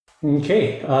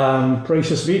Okay,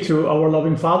 praises be to our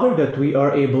loving Father that we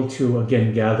are able to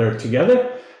again gather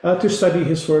together to study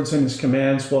His words and His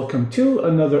commands. Welcome to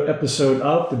another episode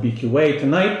of the BQA.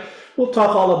 Tonight, we'll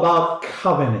talk all about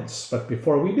covenants. But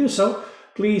before we do so,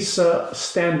 please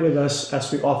stand with us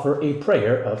as we offer a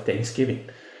prayer of thanksgiving.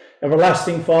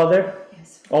 Everlasting Father,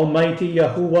 Yes. Almighty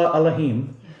Yahuwah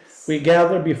Elohim, Yes. we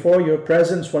gather before your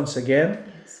presence once again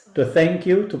Yes. to thank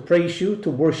you, to praise you,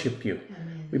 to worship you. Amen.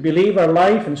 We believe our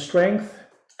life and strength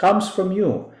comes from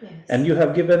you, Yes. and you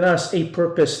have given us a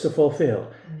purpose to fulfill.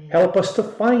 Amen. Help us to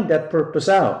find that purpose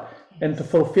out and to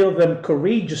fulfill them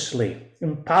courageously,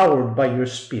 empowered by your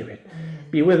Spirit.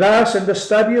 Amen. Be with us in the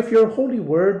study of your holy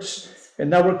words.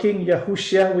 And our King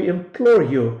Yahushua, we implore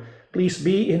you, please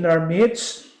be in our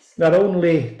midst. Not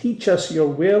only teach us your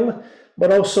will,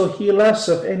 but also heal us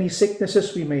of any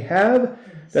sicknesses we may have,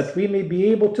 that we may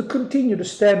be able to continue to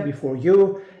stand before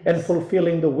you and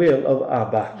fulfilling the will of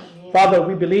Abba. Amen. Father,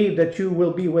 we believe that you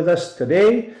will be with us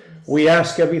today. We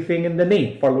ask everything in the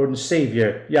name of our Lord and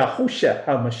Savior, Yahushua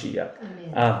HaMashiach.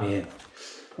 Amen. Amen.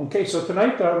 Okay, so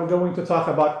tonight we're going to talk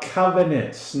about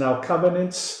covenants. Now,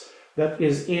 covenants that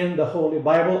is in the Holy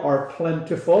Bible are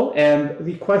plentiful, and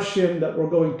the question that we're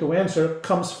going to answer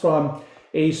comes from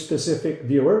a specific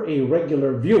viewer, a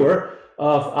regular viewer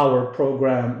of our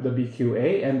program, the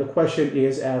BQA, and the question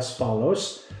is as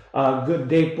follows. Good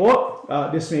day po.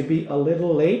 This may be a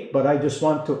little late, but I just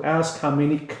want to ask how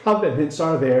many covenants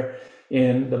are there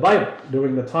in the Bible.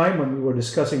 During the time when we were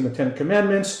discussing the Ten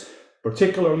Commandments,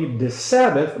 particularly the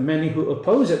Sabbath, many who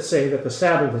oppose it say that the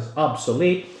Sabbath is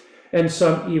obsolete, and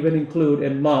some even include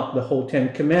and mock the whole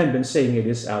Ten Commandments, saying it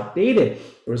is outdated.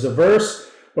 There's a verse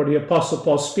where the Apostle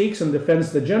Paul speaks and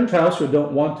defends the Gentiles who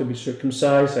don't want to be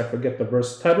circumcised. I forget the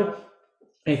verse title.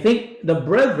 I think the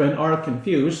brethren are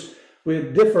confused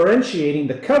with differentiating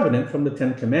the covenant from the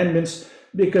Ten Commandments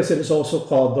because it is also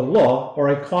called the law, or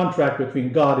a contract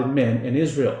between God and men and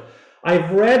Israel.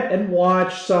 I've read and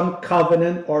watched some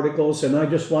covenant articles, and I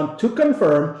just want to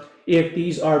confirm if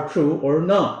these are true or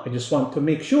not. I just want to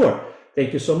make sure.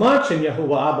 Thank you so much, and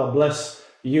Yahuwah Abba bless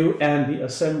you and the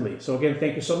assembly. So again,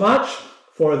 thank you so much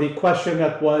for the question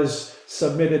that was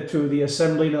submitted to the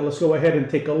assembly. Now let's go ahead and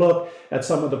take a look at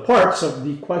some of the parts of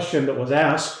the question that was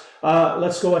asked.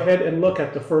 Let's go ahead and look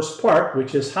at the first part,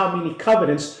 which is how many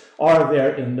covenants are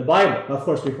there in the Bible. Now, of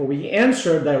course, before we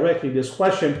answer directly this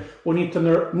question, we need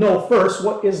to know first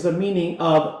what is the meaning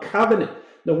of covenant.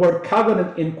 The word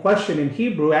covenant in question in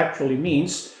Hebrew actually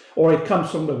means, or it comes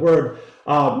from the word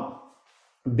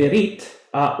berit,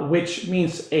 which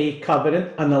means a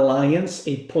covenant, an alliance,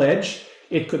 a pledge.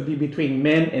 It could be between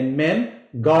men and men,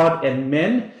 God and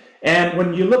men. And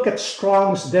when you look at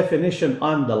Strong's definition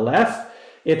on the left,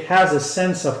 it has a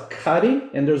sense of cutting,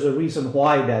 and there's a reason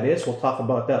why that is. We'll talk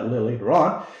about that a little later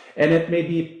on. And it may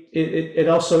be, it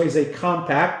also is a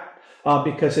compact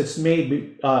because it's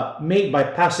made by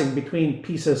passing between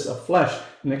pieces of flesh.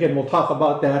 And again, we'll talk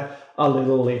about that a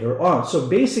little later on. So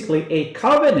basically, a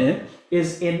covenant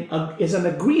is an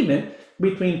agreement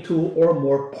between two or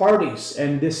more parties,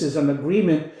 and this is an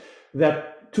agreement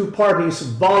that two parties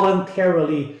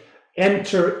voluntarily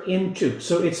enter into.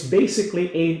 So it's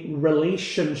basically a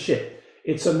relationship.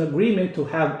 It's an agreement to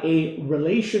have a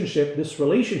relationship. This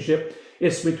relationship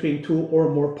is between two or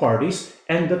more parties,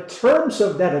 and the terms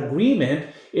of that agreement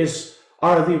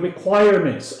are the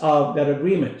requirements of that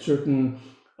agreement, certain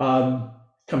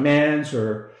commands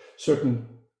or certain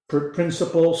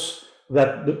principles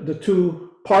that the two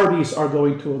parties are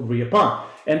going to agree upon.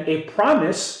 And a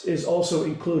promise is also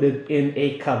included in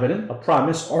a covenant, a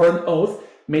promise or an oath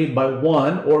made by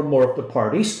one or more of the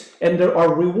parties. And there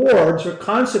are rewards or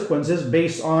consequences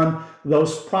based on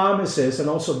those promises and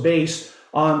also based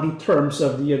on the terms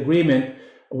of the agreement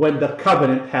when the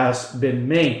covenant has been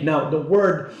made. Now, the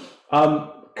word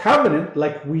covenant,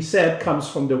 like we said, comes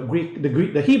from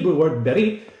the Hebrew word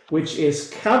berit, which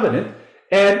is covenant,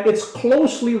 and it's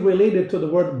closely related to the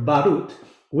word barut,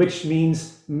 which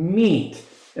means meat.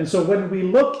 And so when we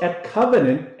look at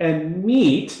covenant and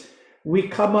meat, we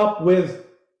come up with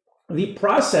the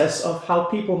process of how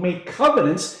people make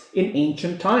covenants in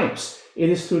ancient times. It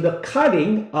is through the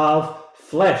cutting of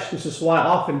flesh. This is why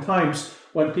oftentimes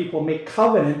when people make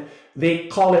covenant, they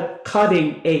call it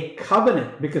cutting a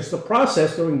covenant, because the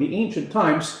process during the ancient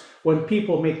times when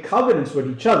people made covenants with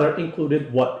each other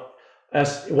included what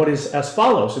is as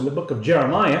follows in the book of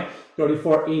Jeremiah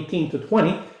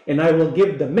 34:18-20. And I will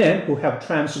give the men who have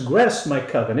transgressed my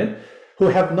covenant, who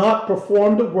have not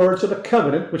performed the words of the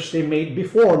covenant which they made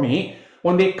before me,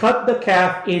 when they cut the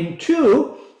calf in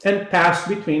two and passed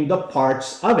between the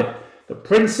parts of it. the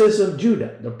princes of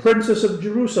Judah, the princes of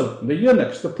Jerusalem, the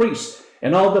eunuchs, the priests,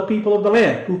 and all the people of the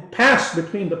land who pass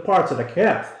between the parts of the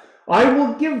calf. I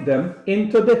will give them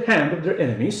into the hand of their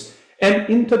enemies and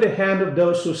into the hand of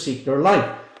those who seek their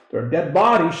life. Their dead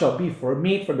body shall be for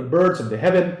meat for the birds of the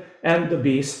heaven and the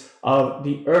beasts of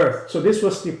the earth. So this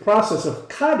was the process of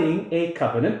cutting a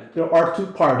covenant. There are two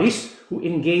parties who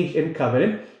engage in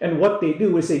covenant, and what they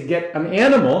do is they get an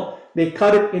animal, they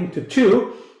cut it into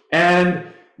two, and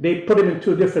they put it in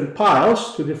two different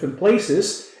piles, two different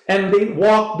places, and they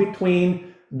walk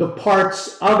between the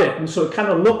parts of it. And so it kind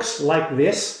of looks like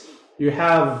this. You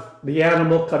have the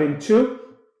animal cut in two,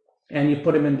 and you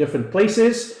put them in different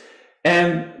places.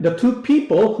 And the two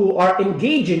people who are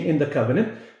engaging in the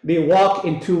covenant, they walk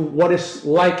into what is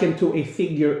likened to a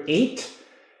figure 8.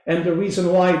 And the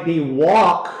reason why they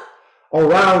walk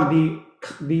around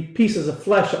the pieces of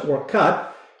flesh that were cut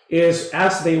is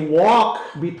as they walk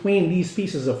between these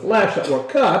pieces of flesh that were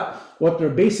cut, what they're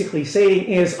basically saying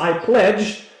is, I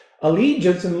pledge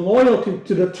allegiance and loyalty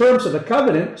to the terms of the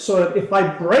covenant, so that if I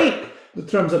break the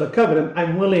terms of the covenant,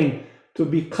 I'm willing to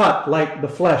be cut like the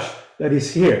flesh that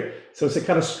is here. So it's a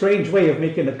kind of strange way of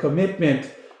making a commitment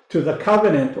to the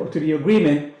covenant or to the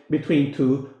agreement between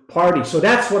two parties. So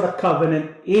that's what a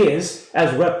covenant is,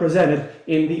 as represented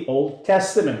in the Old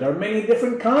Testament. There are many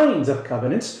different kinds of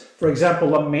covenants. For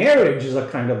example, a marriage is a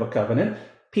kind of a covenant.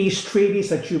 Peace treaties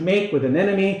that you make with an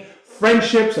enemy,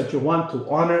 friendships that you want to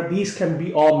honor, these can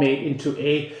be all made into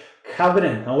a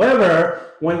covenant.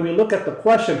 However, when we look at the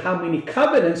question, how many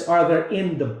covenants are there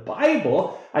in the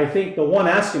Bible? I think the one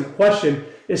asking the question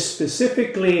is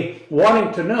specifically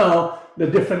wanting to know the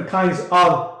different kinds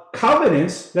of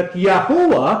covenants that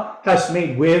Yahuwah has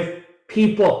made with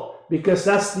people, because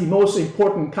that's the most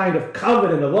important kind of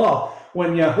covenant of all.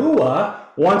 When Yahuwah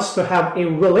wants to have a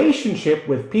relationship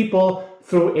with people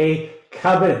through a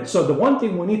covenant. So the one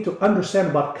thing we need to understand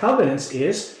about covenants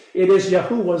is it is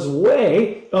Yahuwah's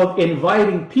way of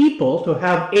inviting people to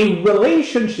have a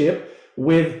relationship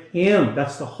with Him.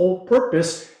 That's the whole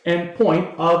purpose and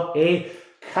point of a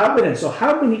covenant. So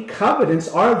how many covenants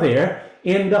are there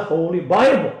in the Holy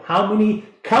Bible? How many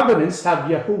covenants have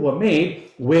Yahuwah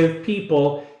made with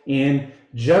people in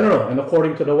general? And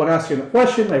according to the one asking the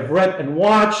question, I've read and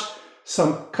watched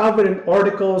some covenant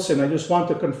articles, and I just want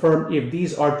to confirm if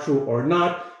these are true or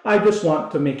not. I just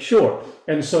want to make sure.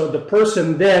 And so the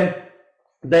person then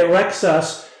directs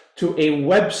us to a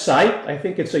website. I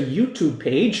think it's a YouTube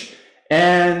page.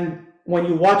 And when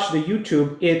you watch the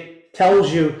YouTube, it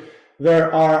tells you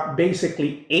there are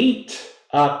basically 8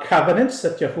 covenants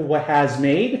that Yahuwah has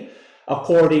made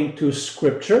according to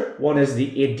Scripture. One is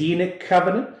the Edenic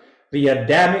covenant, the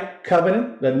Adamic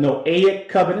covenant, the Noahic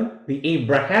covenant, the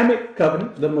Abrahamic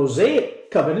covenant, the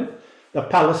Mosaic covenant, the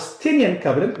Palestinian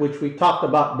covenant, which we talked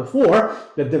about before,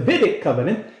 the Davidic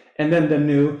covenant, and then the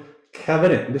New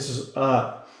Covenant. This is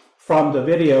from the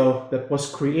video that was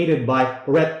created by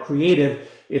Ret Creative.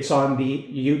 It's on the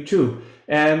YouTube.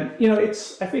 And, you know,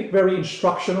 it's, I think, very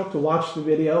instructional to watch the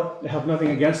video. I have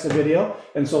nothing against the video.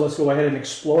 And so let's go ahead and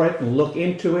explore it and look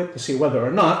into it to see whether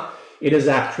or not it is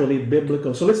actually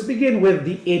biblical. So let's begin with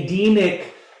the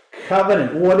Edenic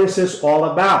covenant. What is this all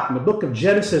about? In the book of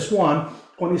Genesis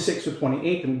 1:26 to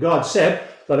 28, and God said,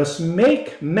 let us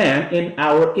make man in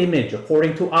our image,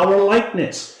 according to our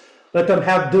likeness. Let them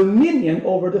have dominion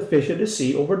over the fish of the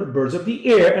sea, over the birds of the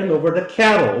air, and over the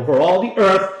cattle, over all the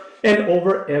earth, and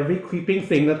over every creeping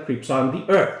thing that creeps on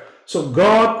the earth. So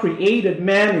God created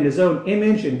man in His own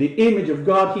image. In the image of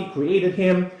God He created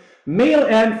him. Male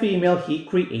and female He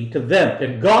created them.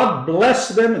 And God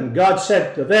blessed them, and God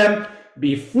said to them,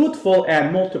 be fruitful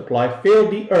and multiply, fill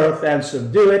the earth and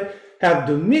subdue it, have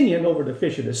dominion over the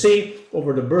fish of the sea,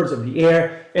 over the birds of the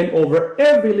air, and over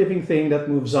every living thing that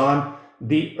moves on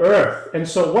the earth. And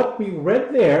so what we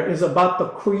read there is about the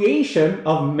creation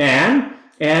of man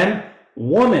and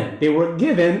woman. They were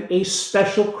given a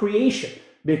special creation,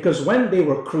 because when they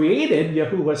were created,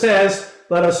 Yahuwah says,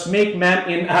 let us make man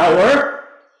in our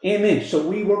image. So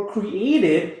we were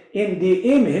created in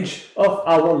the image of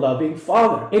our loving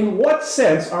Father. In what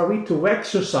sense are we to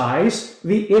exercise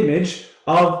the image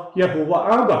of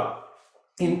Yahuwah Abba?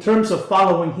 In terms of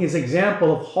following His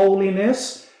example of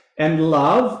holiness and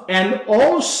love, and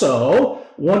also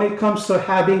when it comes to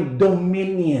having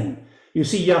dominion. You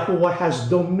see, Yahuwah has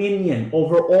dominion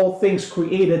over all things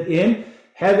created in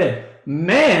heaven.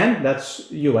 Man,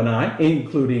 that's you and I,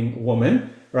 including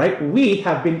woman, right? We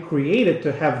have been created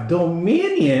to have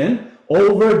dominion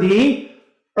over the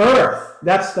earth.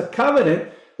 That's the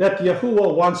covenant that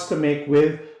Yahuwah wants to make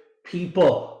with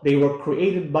people. They were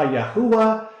created by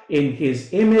Yahuwah in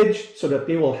his image so that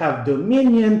they will have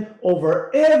dominion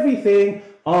over everything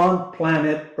on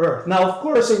planet Earth. Now, of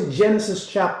course, in Genesis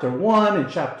chapter 1 and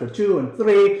chapter 2 and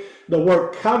 3, the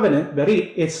word covenant,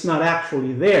 berit, it's not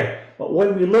actually there. But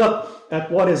when we look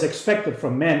at what is expected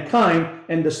from mankind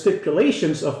and the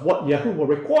stipulations of what Yahuwah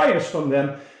requires from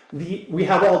them, we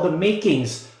have all the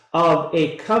makings of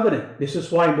a covenant. This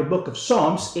is why in the book of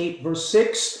Psalms 8 verse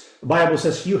 6, the Bible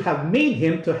says, you have made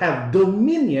him to have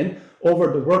dominion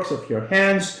over the works of your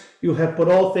hands. You have put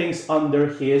all things under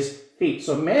his feet.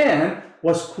 So man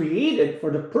was created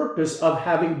for the purpose of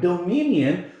having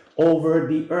dominion over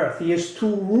the earth. He is to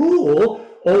rule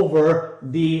over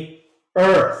the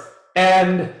earth.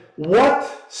 And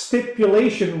what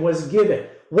stipulation was given?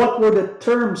 What were the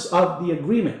terms of the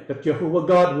agreement? That Yahuwah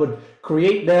God would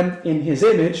create them in his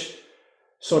image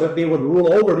so that they would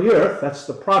rule over the earth. That's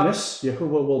the promise.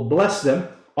 Yahuwah will bless them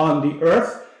on the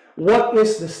earth. What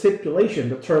is the stipulation,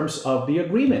 the terms of the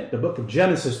agreement? The book of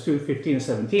Genesis 2:15 and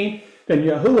 17. Then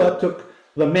Yahuwah took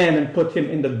the man and put him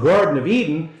in the Garden of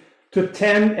Eden to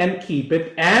tend and keep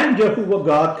it. And Yahuwah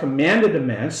God commanded the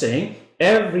man, saying,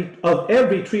 of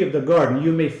every tree of the garden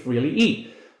you may freely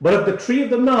eat. But of the tree of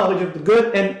the knowledge of the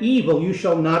good and evil you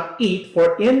shall not eat,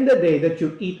 for in the day that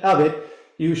you eat of it,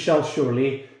 you shall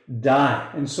surely die.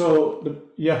 And so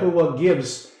Yahuwah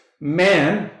gives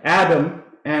man, Adam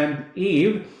and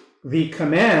Eve, the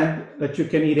command that you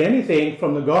can eat anything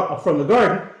from the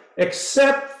garden,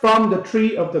 except from the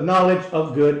tree of the knowledge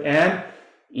of good and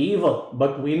evil.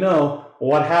 But we know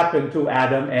what happened to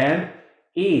Adam and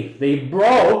Eve. They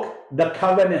broke the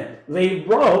covenant. They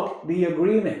broke the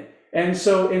agreement. And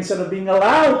so instead of being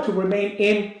allowed to remain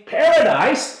in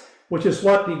paradise, which is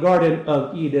what the Garden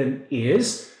of Eden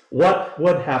is, what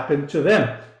would happen to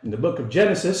them? In the book of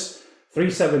Genesis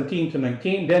 3:17 to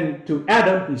 19, then to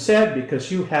Adam he said,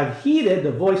 because you have heeded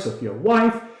the voice of your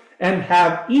wife, and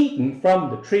have eaten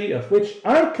from the tree of which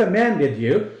I commanded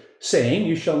you, saying,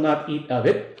 you shall not eat of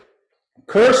it.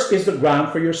 Cursed is the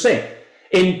ground for your sake.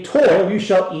 In toil you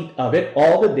shall eat of it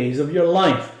all the days of your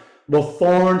life. Both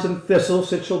thorns and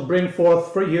thistles it shall bring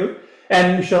forth for you,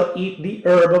 and you shall eat the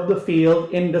herb of the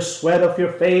field. In the sweat of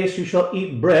your face you shall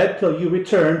eat bread till you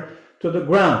return to the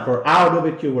ground. For out of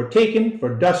it you were taken,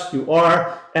 for dust you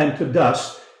are, and to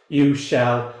dust you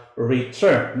shall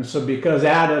return. And so because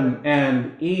Adam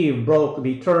and Eve broke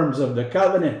the terms of the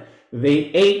covenant,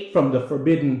 they ate from the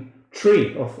forbidden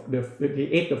tree, or they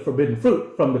ate the forbidden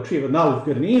fruit from the tree of the knowledge of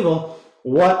good and evil.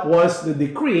 What was the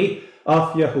decree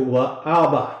of Yahuwah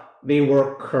Abba? They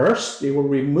were cursed, they were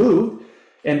removed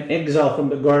and exiled from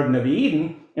the Garden of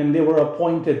Eden, and they were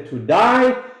appointed to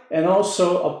die, and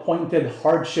also appointed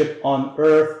hardship on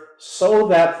earth, so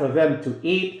that for them to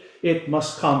eat, it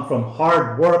must come from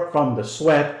hard work, from the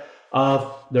sweat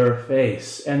of their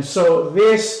face. And so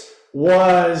this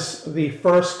was the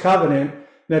first covenant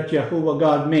that Yahuwah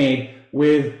God made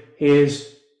with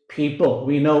his people.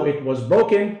 We know it was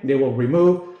broken. They were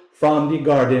removed from the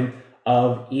Garden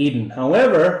of Eden.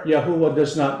 However, Yahuwah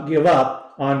does not give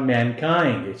up on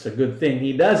mankind. It's a good thing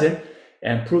he doesn't.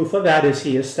 And proof of that is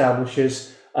he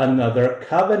establishes another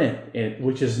covenant,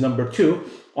 which is number 2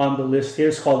 on the list here.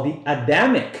 It's called the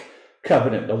Adamic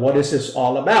covenant. Now, what is this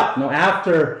all about? Now,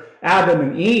 after Adam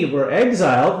and Eve were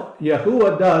exiled,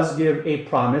 Yahuwah does give a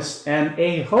promise and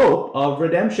a hope of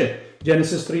redemption.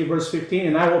 Genesis 3 verse 15,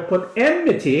 and I will put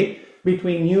enmity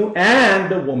between you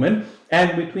and the woman,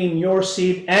 and between your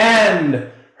seed and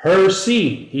her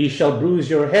seed. He shall bruise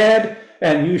your head,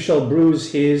 and you shall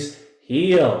bruise his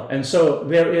heel. And so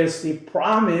there is the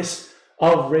promise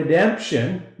of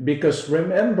redemption, because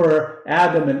remember,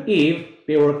 Adam and Eve,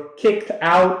 they were kicked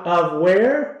out of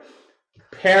where?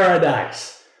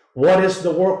 Paradise. What is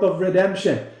the work of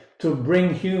redemption? To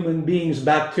bring human beings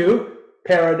back to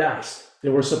paradise. They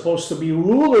were supposed to be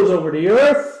rulers over the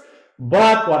earth,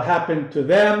 but what happened to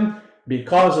them?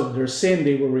 Because of their sin,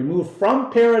 they were removed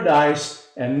from paradise,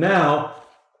 and now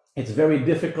it's very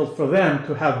difficult for them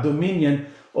to have dominion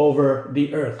over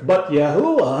the earth. But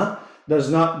Yahuwah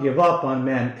does not give up on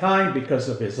mankind because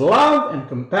of his love and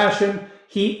compassion.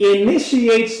 He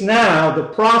initiates now the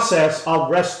process of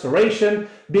restoration,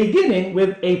 beginning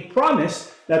with a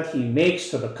promise that he makes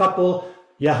to the couple.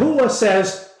 Yahuwah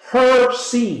says, her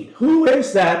seed. Who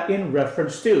is that in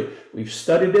reference to? We've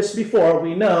studied this before.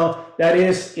 We know that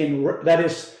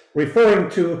is referring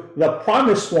to the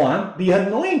promised one, the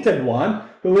anointed one.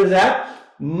 Who is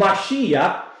that?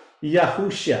 Mashiach,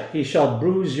 Yahushua. He shall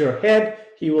bruise your head.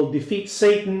 He will defeat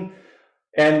Satan.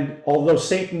 And although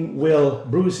Satan will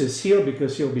bruise his heel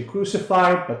because he'll be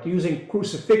crucified, but using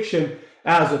crucifixion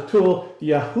as a tool,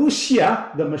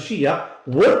 Yahushua, the Mashiach,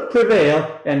 would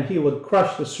prevail and he would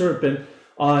crush the serpent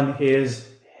on his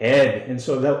head. And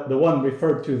so the one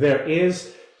referred to there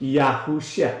is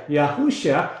Yahushua.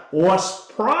 Yahushua was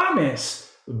promised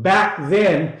back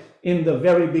then in the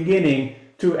very beginning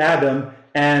to Adam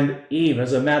and Eve.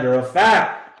 As a matter of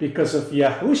fact, because of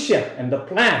Yahushua and the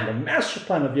plan, the master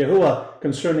plan of Yahuwah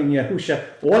concerning Yahushua,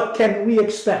 what can we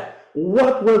expect?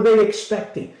 What were they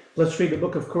expecting? Let's read the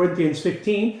book of Corinthians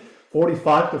 15,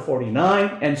 45 to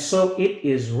 49. And so it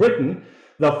is written,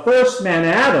 the first man,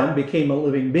 Adam, became a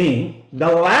living being. The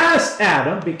last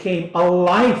Adam became a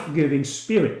life-giving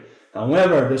spirit.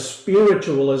 However, the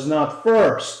spiritual is not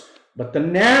first, but the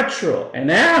natural,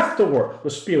 and afterward the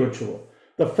spiritual.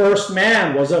 The first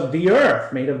man was of the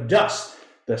earth, made of dust.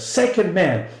 The second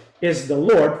man is the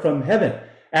Lord from heaven.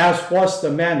 As was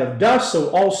the man of dust, so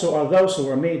also are those who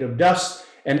are made of dust.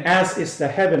 And as is the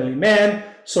heavenly man,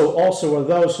 so also are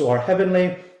those who are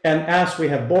heavenly. And as we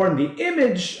have borne the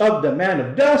image of the man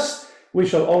of dust, we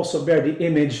shall also bear the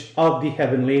image of the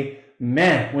heavenly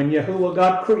man. When Yahuwah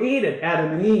God created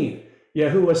Adam and Eve,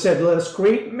 Yahuwah said, let us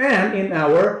create man in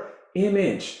our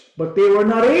image. But they were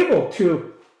not able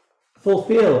to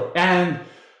fulfill and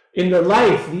in their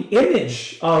life the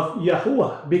image of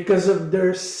Yahuwah because of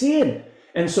their sin.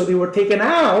 And so they were taken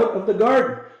out of the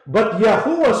garden. But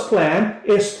Yahuwah's plan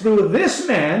is through this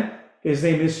man. His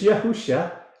name is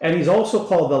Yahushua, and he's also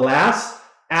called the last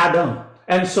Adam.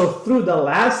 And so through the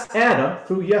last Adam,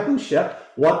 through Yahushua,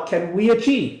 what can we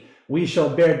achieve? We shall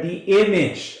bear the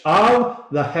image of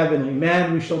the heavenly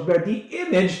man. We shall bear the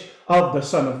image of the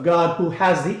Son of God, who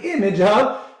has the image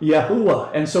of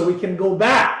Yahuwah. And so we can go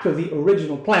back to the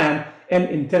original plan and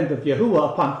intent of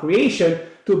Yahuwah upon creation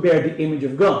to bear the image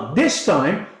of God. This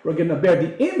time, we're going to bear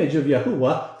the image of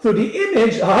Yahuwah through the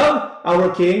image of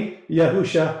our King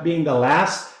Yahushua, being the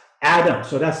last Adam.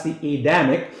 So that's the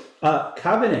Adamic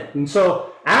covenant. And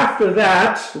so after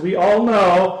that, we all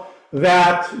know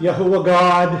that Yahuwah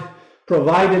God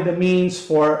provided the means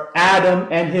for Adam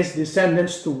and his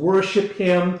descendants to worship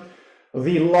him.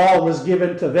 The law was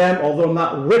given to them, although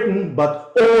not written,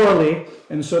 but orally.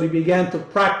 And so they began to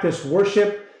practice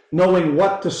worship, knowing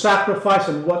what to sacrifice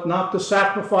and what not to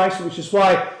sacrifice, which is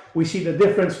why we see the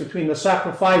difference between the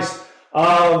sacrifice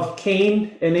of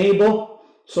Cain and Abel.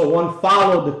 So one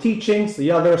followed the teachings,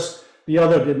 the other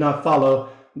did not follow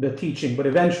the teaching. But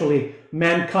eventually,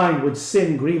 mankind would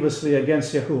sin grievously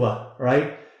against Yahuwah,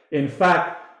 right? In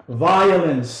fact,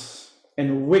 violence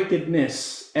and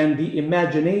wickedness and the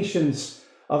imaginations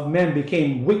of men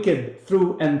became wicked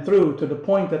through and through, to the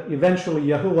point that eventually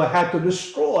Yahuwah had to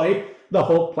destroy the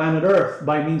whole planet Earth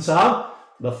by means of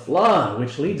the flood,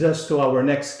 which leads us to our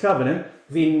next covenant,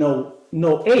 the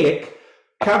Noahic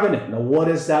covenant. Now, what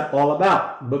is that all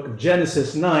about? Book of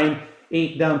Genesis 9,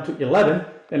 8 down to 11.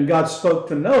 And God spoke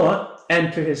to Noah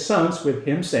and to his sons with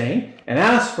him, saying, and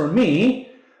as for me,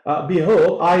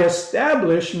 behold, I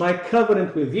establish my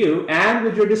covenant with you and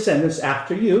with your descendants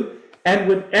after you, and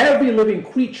with every living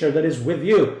creature that is with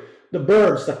you, the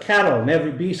birds, the cattle, and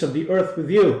every beast of the earth with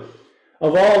you.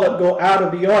 Of all that go out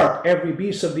of the ark, every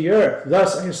beast of the earth.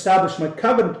 Thus I establish my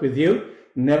covenant with you.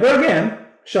 Never again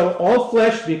shall all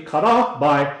flesh be cut off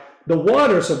by the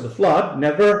waters of the flood.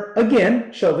 Never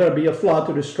again shall there be a flood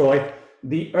to destroy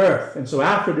the earth. And so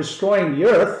after destroying the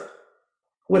earth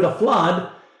with a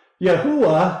flood,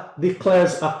 Yahuwah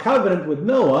declares a covenant with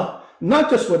Noah,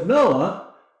 not just with Noah,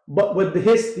 but with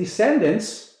his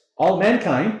descendants, all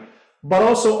mankind, but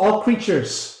also all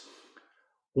creatures.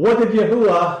 What did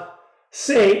Yahuwah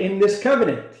say in this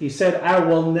covenant? He said, I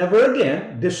will never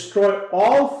again destroy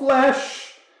all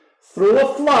flesh through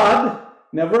a flood.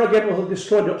 Never again will he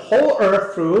destroy the whole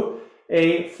earth through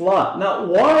a flood. Now,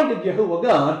 why did Yahuwah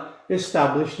God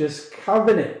establish this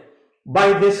covenant?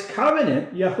 By this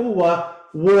covenant, Yahuwah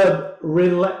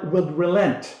would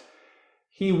relent.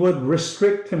 He would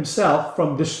restrict himself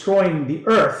from destroying the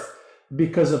earth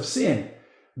because of sin.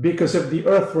 Because if the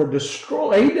earth were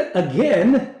destroyed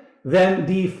again, then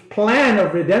the plan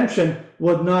of redemption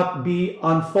would not be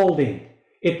unfolding.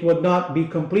 It would not be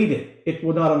completed. It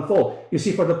would not unfold. You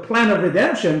see, for the plan of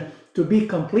redemption to be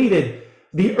completed,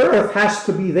 the earth has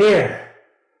to be there.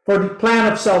 For the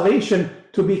plan of salvation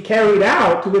to be carried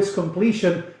out to its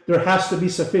completion, there has to be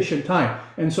sufficient time.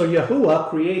 And so Yahuwah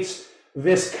creates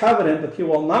this covenant that he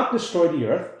will not destroy the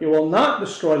earth. He will not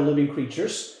destroy living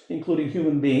creatures, including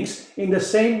human beings, in the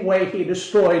same way he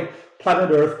destroyed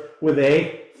planet earth with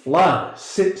a flood,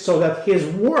 so that his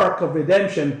work of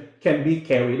redemption can be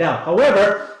carried out.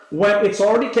 However, when it's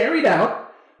already carried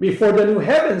out, before the new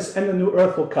heavens and the new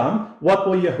earth will come, what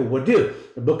will Yahuwah do?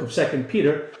 The book of 2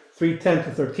 Peter 3:10 to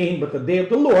 13, but the day of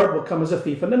the Lord will come as a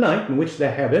thief in the night, in which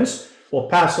the heavens will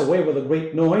pass away with a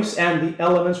great noise, and the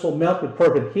elements will melt with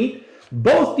fervent heat.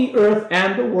 Both the earth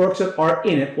and the works that are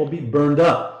in it will be burned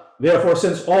up. Therefore,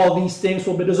 since all these things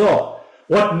will be dissolved,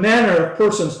 what manner of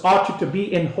persons ought you to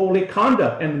be in holy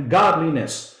conduct and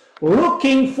godliness,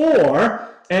 looking for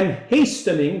and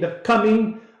hastening the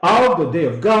coming of the day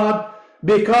of God,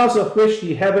 because of which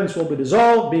the heavens will be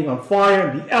dissolved, being on fire,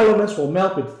 and the elements will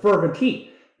melt with fervent heat.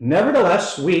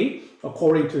 Nevertheless, we,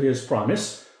 according to his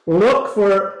promise, look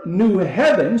for new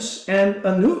heavens and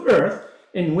a new earth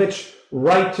in which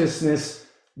righteousness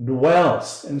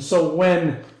dwells. And so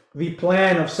when the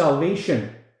plan of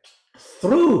salvation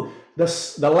through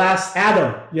the last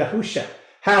Adam, Yahusha,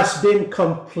 has been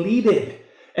completed,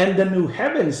 and the new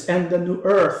heavens and the new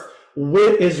earth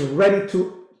is ready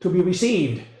to be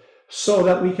received, so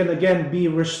that we can again be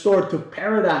restored to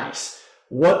paradise,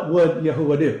 what would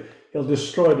Yahuwah do? He'll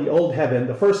destroy the old heaven,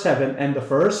 the first heaven, and the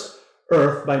first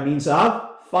earth by means of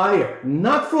fire.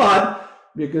 Not flood,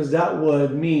 because that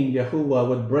would mean Yahuwah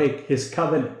would break his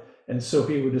covenant. And so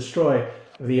he would destroy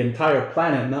the entire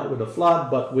planet, not with a flood,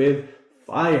 but with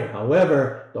fire.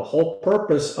 However, the whole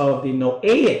purpose of the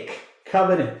Noahic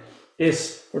covenant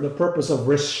is for the purpose of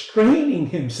restraining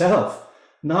himself,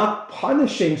 not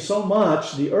punishing so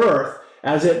much the earth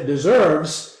as it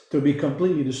deserves to be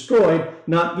completely destroyed,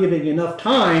 not giving enough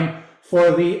time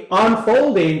for the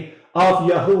unfolding of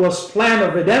Yahuwah's plan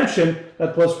of redemption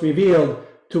that was revealed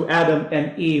to Adam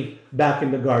and Eve back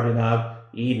in the Garden of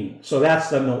Eden. So that's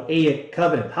the Noahic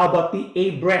covenant. How about the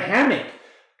Abrahamic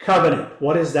covenant?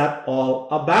 What is that all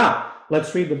about?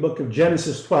 Let's read the book of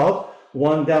Genesis 12,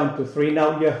 1 down to 3.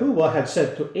 Now Yahuwah had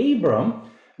said to Abram,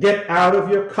 "Get out of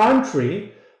your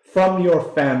country, from your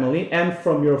family, and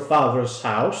from your father's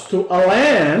house, to a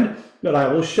land that I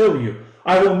will show you.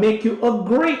 I will make you a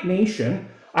great nation.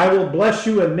 I will bless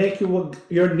you and make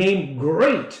your name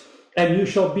great, and you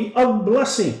shall be a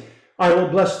blessing. I will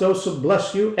bless those who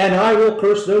bless you, and I will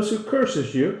curse those who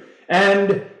curses you.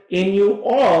 And in you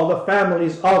all the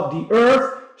families of the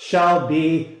earth shall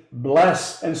be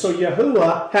blessed." And so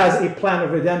Yahuwah has a plan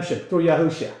of redemption through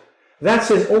Yahushua. That's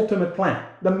his ultimate plan,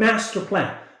 the master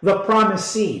plan, the promised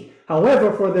seed.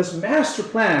 However, for this master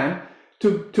plan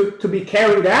to be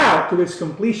carried out to its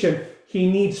completion,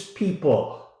 he needs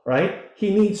people, right? He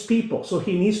needs people. So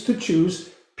he needs to choose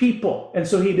people. And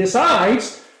so he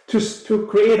decides to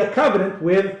create a covenant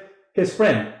with his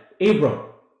friend, Abram,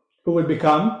 who would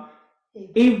become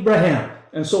Abraham.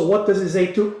 And so what does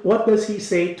he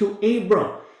say to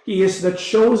Abram? He is the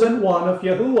chosen one of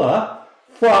Yahuwah,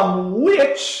 from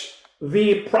which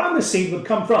the promised seed would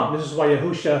come from. This is why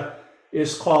Yahusha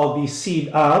is called the seed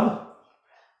of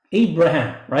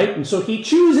Abraham, right? And so he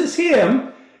chooses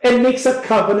him and makes a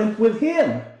covenant with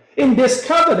him. In this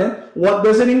covenant, what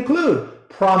does it include?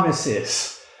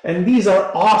 Promises. And these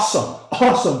are awesome,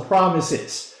 awesome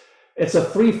promises. It's a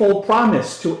threefold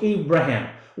promise to Abraham.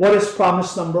 What is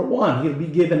promise number 1? He'll be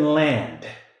given land.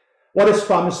 What is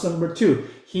promise number 2?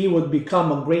 He would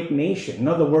become a great nation. In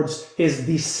other words, his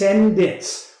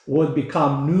descendants would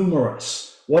become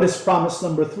numerous. What is promise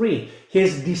number 3?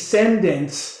 His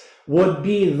descendants would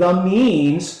be the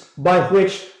means by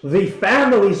which the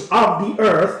families of the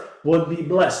earth would be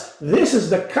blessed. This is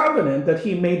the covenant that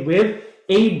he made with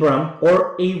Abram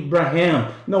or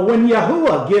Abraham. Now, when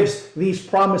Yahuwah gives these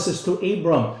promises to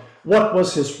Abram, what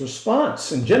was his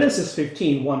response? In Genesis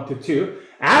 15, 1 to 2,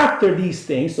 after these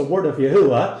things, the word of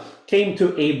Yahuwah came to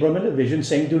Abram in a vision,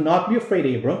 saying, "Do not be afraid,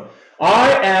 Abram.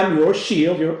 I am your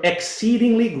shield, your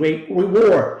exceedingly great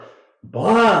reward."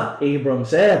 But Abram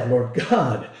said, "Lord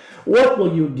God, what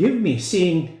will you give me,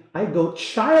 seeing I go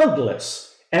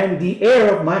childless, and the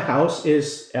heir of my house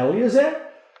is Eliezer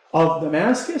of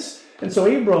Damascus?" And so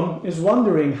Abram is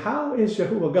wondering, how is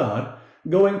Yahuwah God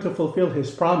going to fulfill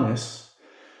his promise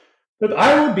that I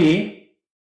will be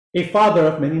a father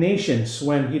of many nations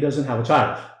when he doesn't have a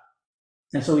child?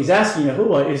 And so he's asking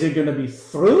Yahuwah, is it going to be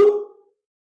through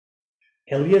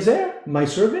Eliezer, my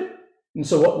servant? And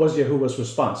so what was Yahuwah's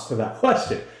response to that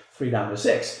question? 3 down to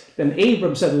 6. Then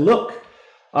Abram said, "Look,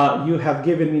 you have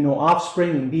given me no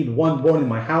offspring. Indeed, one born in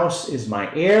my house is my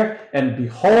heir. And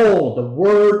behold, the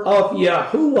word of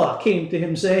Yahuwah came to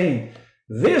him, saying,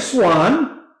 This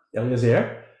one,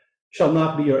 Eliezer, shall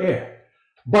not be your heir,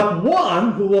 but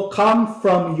one who will come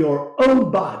from your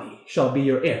own body shall be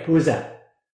your heir." Who is that?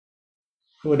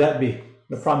 Who would that be?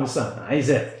 The promised son,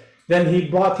 Isaac. Then he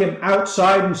brought him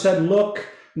outside and said, "Look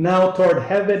now toward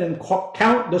heaven and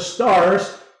count the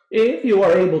stars, if you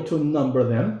are able to number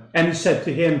them." And he said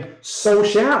to him, "So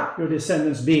shall your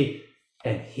descendants be."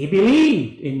 And he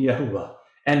believed in Yahuwah,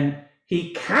 and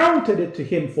he counted it to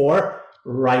him for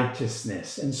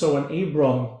righteousness. And so when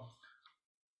Abram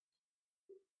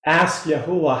asked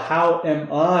Yahuwah, how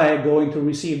am I going to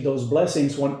receive those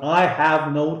blessings when I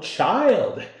have no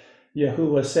child?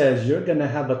 Yahuwah says, you're going to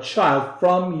have a child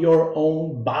from your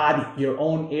own body, your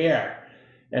own heir.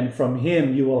 And from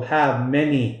him you will have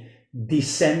many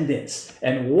descendants.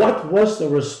 And what was the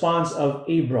response of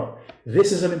Abram?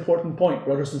 This is an important point,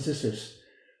 brothers and sisters.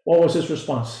 What was his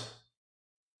response?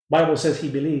 Bible says he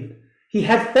believed. He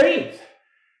had faith.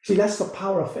 See, that's the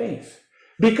power of faith.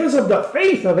 Because of the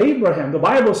faith of Abraham, the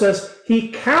Bible says he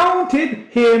counted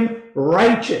him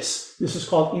righteous. This is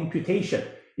called imputation.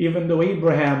 Even though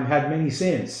Abraham had many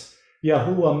sins,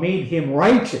 Yahuwah made him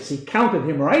righteous. He counted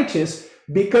him righteous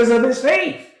because of his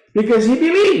faith, because he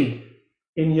believed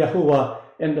in Yahuwah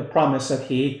and the promise that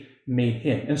he made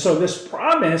him. And so this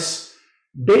promise,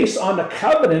 based on the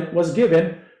covenant, was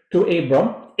given to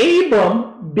Abram.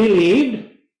 Abram believed,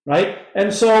 right?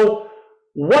 And so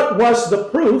what was the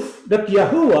proof that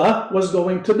Yahuwah was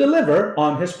going to deliver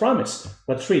on his promise?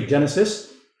 Let's read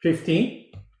Genesis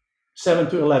 15, 7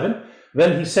 to 11.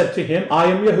 Then he said to him, I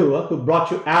am Yahuwah, who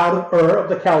brought you out of Ur of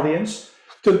the Chaldeans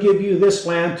to give you this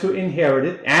land to inherit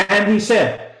it. And he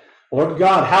said, Lord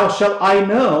God, how shall I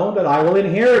know that I will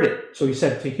inherit it? So he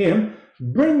said to him,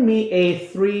 bring me a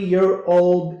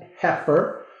 3-year-old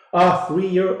heifer, a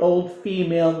 3-year-old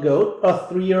female goat, a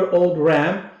 3-year-old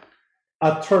ram,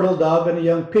 a turtle dove, and a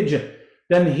young pigeon.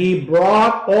 Then he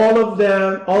brought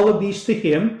all of these to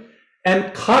him,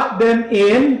 and cut them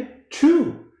in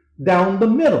two down the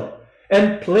middle,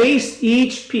 and placed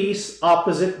each piece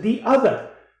opposite the other.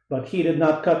 But he did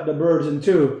not cut the birds in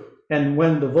two. And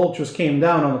when the vultures came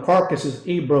down on the carcasses,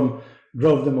 Abram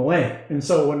drove them away. And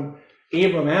so when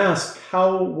Abram asked,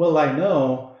 how will I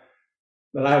know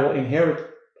that I will inherit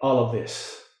all of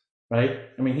this? Right?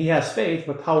 I mean, he has faith,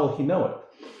 but how will he know it?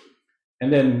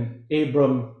 And then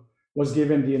Abram was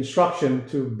given the instruction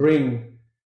to bring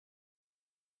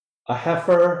a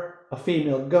heifer, a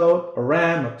female goat, a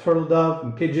ram, a turtle dove,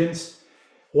 and pigeons.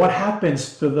 What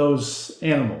happens to those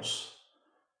animals?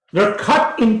 They're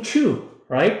cut in two,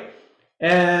 right?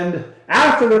 And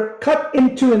after they're cut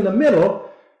in two in the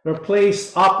middle, they're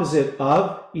placed opposite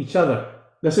of each other.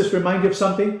 Does this remind you of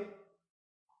something?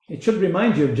 It should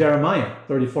remind you of Jeremiah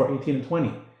 34, 18 and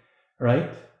 20, right?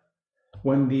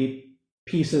 When the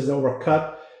pieces that were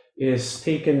cut is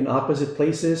taken in opposite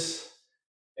places,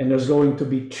 and there's going to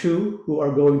be two who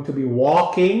are going to be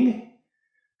walking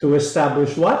to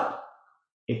establish what?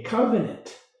 A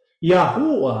covenant.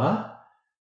 Yahuwah,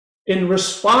 in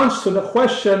response to the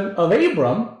question of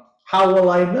Abram, how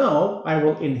will I know I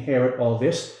will inherit all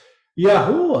this?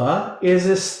 Yahuwah is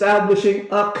establishing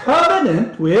a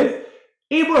covenant with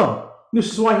Abram.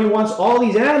 This is why he wants all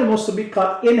these animals to be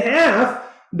cut in half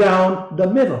down the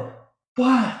middle.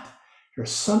 But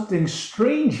there's something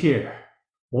strange here.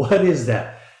 What is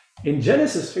that? In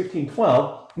Genesis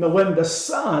 15:12, when the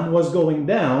sun was going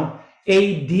down,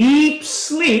 a deep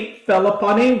sleep fell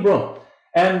upon Abram.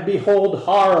 And behold,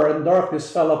 horror and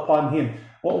darkness fell upon him.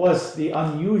 What was the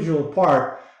unusual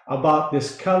part about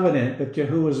this covenant that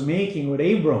Yahuwah was making with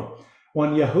Abram?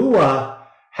 When Yahuwah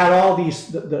had all these,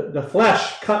 the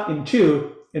flesh cut in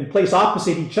two and placed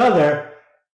opposite each other,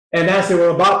 and as they were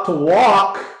about to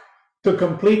walk to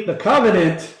complete the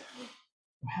covenant,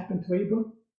 what happened to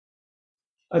Abram?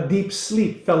 A deep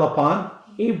sleep fell upon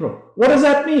Abram. What does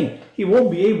that mean? He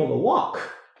won't be able to walk,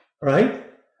 right?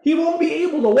 He won't be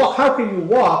able to walk. How can you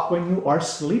walk when you are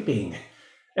sleeping?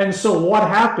 And so what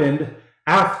happened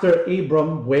after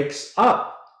Abram wakes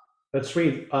up? Let's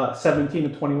read 17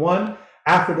 to 21.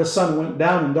 After the sun went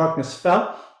down and darkness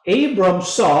fell, Abram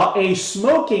saw a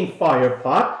smoking fire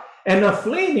pot and a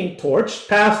flaming torch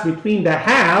pass between the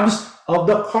halves of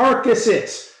the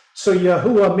carcasses. So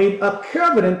Yahuwah made a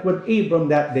covenant with Abram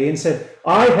that day and said,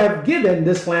 I have given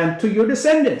this land to your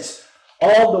descendants.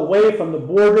 All the way from the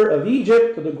border of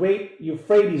Egypt to the great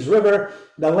Euphrates River,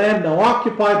 the land now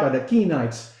occupied by the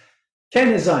Kenites,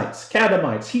 Kenizzites,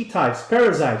 Kadamites, Hittites,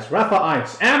 Perizzites,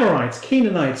 Rephaites, Amorites,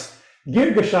 Canaanites,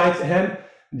 Girgashites, and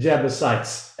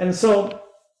Jebusites. And so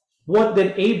what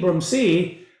did Abram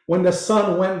see when the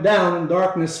sun went down and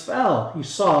darkness fell? He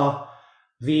saw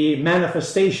the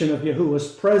manifestation of Yahuwah's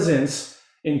presence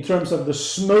in terms of the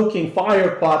smoking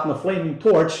fire pot and the flaming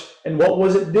torch. And what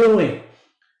was it doing?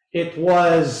 It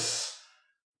was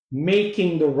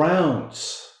making the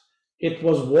rounds. It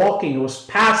was walking. It was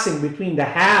passing between the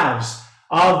halves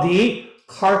of the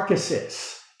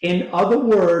carcasses. In other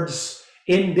words,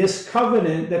 in this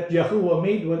covenant that Yahuwah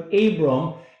made with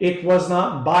Abram, it was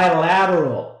not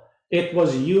bilateral. It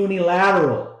was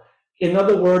unilateral. In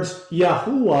other words,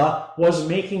 Yahuwah was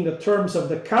making the terms of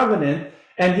the covenant,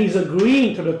 and he's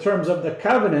agreeing to the terms of the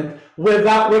covenant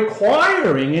without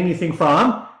requiring anything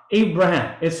from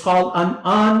Abraham. It's called an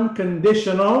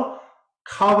unconditional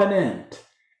covenant.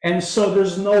 And so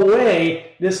there's no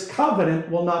way this covenant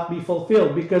will not be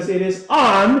fulfilled because it is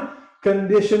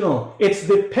unconditional. It's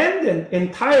dependent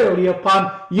entirely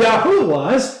upon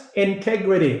Yahuwah's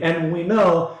integrity. And we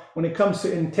know when it comes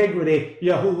to integrity,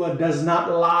 Yahuwah does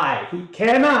not lie. He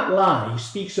cannot lie. He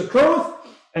speaks the truth.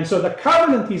 And so the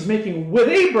covenant he's making with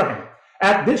Abraham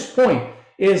at this point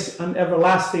is an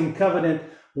everlasting covenant,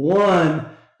 one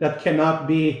that cannot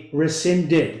be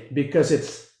rescinded because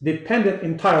it's dependent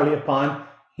entirely upon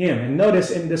him. And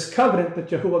notice in this covenant that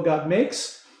Yahuwah God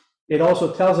makes, it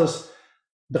also tells us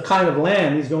the kind of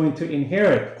land he's going to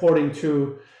inherit according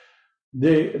to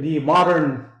the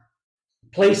modern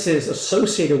places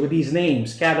associated with these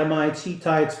names: Kadamites,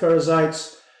 Hittites,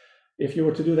 Perizzites. If you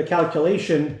were to do the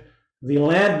calculation, the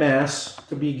landmass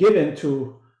to be given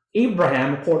to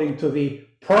Abraham according to the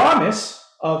promise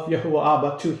of Yahuwah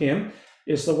Abba to him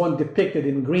is the one depicted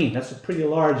in green. That's a pretty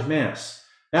large mass.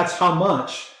 That's how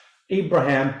much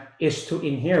Abraham is to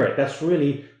inherit. That's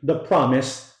really the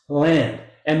promised land.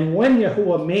 And when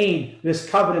Yahuwah made this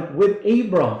covenant with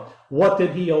Abram, what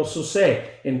did he also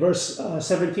say? In verse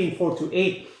 17,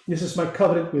 4-8, this is my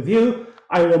covenant with you.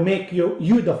 I will make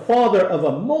you the father of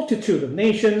a multitude of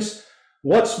nations.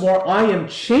 What's more, I am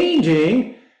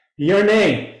changing your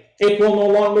name. It will no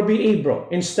longer be Abram.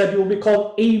 Instead, you will be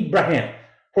called Abraham,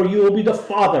 for you will be the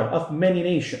father of many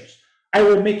nations. I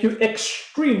will make you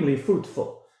extremely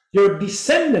fruitful. Your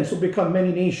descendants will become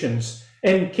many nations,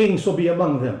 and kings will be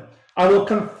among them. I will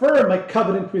confirm my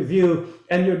covenant with you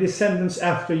and your descendants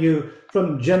after you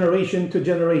from generation to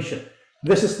generation.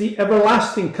 This is the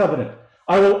everlasting covenant.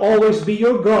 I will always be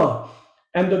your God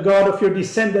and the God of your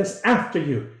descendants after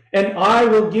you. And I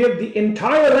will give the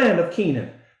entire land of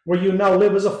Canaan, where you now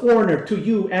live as a foreigner, to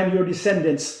you and your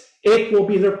descendants. It will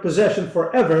be their possession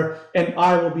forever, and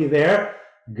I will be their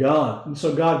God. And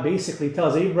so God basically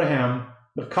tells Abraham,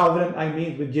 the covenant I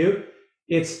made with you,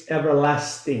 it's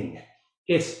everlasting.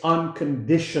 It's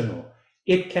unconditional.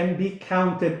 It can be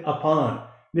counted upon.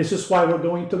 This is why we're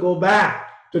going to go back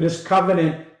to this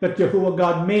covenant that Yahuwah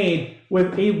God made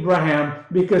with Abraham,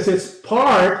 because it's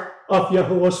part of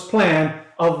Yahuwah's plan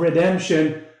of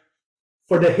redemption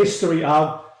for the history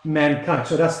of mankind.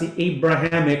 So that's the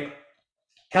Abrahamic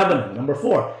covenant. Number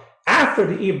 4, after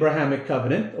the Abrahamic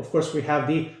covenant, of course, we have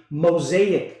the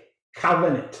Mosaic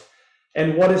covenant.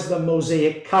 And what is the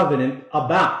Mosaic covenant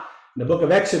about? In the book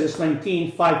of Exodus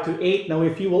 19, 5-8, now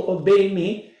if you will obey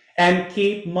me and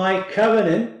keep my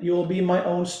covenant, you will be my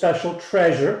own special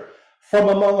treasure from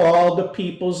among all the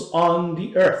peoples on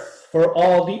the earth. For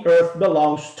all the earth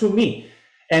belongs to me,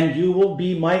 and you will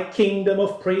be my kingdom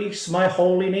of priests, my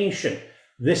holy nation.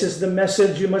 This is the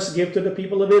message you must give to the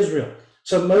people of Israel.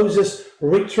 So Moses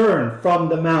returned from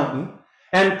the mountain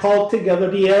and called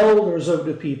together the elders of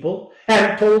the people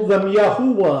and told them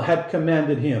Yahuwah had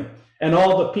commanded him. And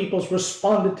all the peoples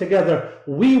responded together,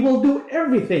 we will do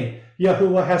everything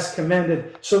Yahuwah has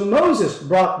commanded. So Moses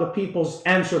brought the people's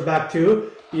answer back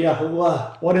to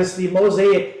Yahuwah. What is the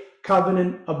Mosaic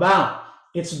covenant about?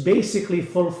 It's basically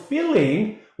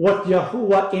fulfilling what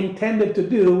Yahuwah intended to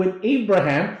do with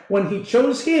Abraham when he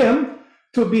chose him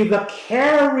to be the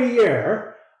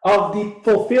carrier of the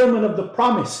fulfillment of the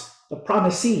promise. The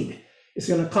promised seed is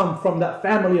going to come from that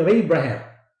family of Abraham.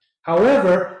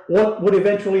 However, what would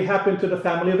eventually happen to the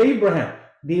family of Abraham?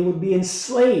 They would be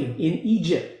enslaved in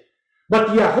Egypt. But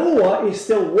Yahuwah is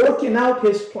still working out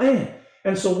his plan.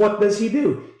 And so what does he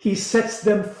do? He sets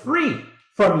them free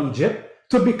from Egypt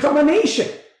to become a nation.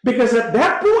 Because at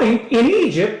that point in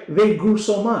Egypt, they grew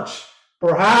so much.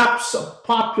 Perhaps a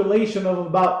population of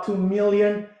about 2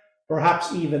 million,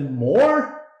 perhaps even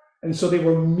more. And so they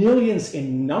were millions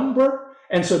in number.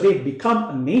 And so they've become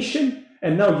a nation.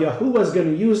 And now Yahuwah is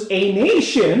going to use a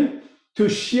nation to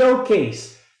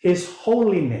showcase his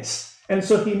holiness. And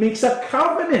so he makes a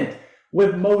covenant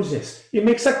with Moses. He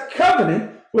makes a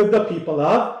covenant with the people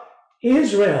of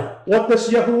Israel. What does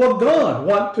Yahuwah God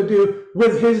want to do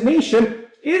with his nation,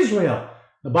 Israel?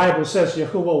 The Bible says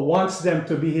Yahuwah wants them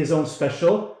to be his own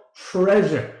special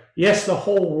treasure. Yes, the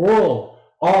whole world,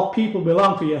 all people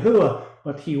belong to Yahuwah,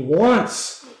 but he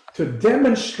wants to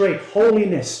demonstrate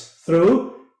holiness through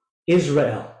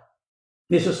Israel.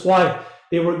 This is why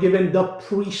they were given the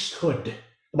priesthood.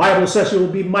 The Bible says it will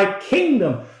be my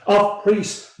kingdom of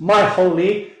priests, my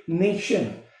holy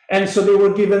nation. And so they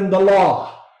were given the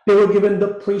law. They were given the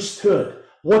priesthood.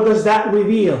 What does that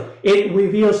reveal? It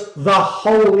reveals the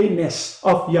holiness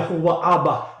of Yahuwah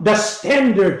Abba, the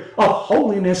standard of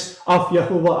holiness of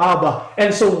Yahuwah Abba.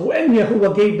 And so when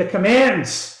Yahuwah gave the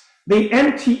commands, he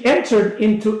entered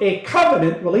into a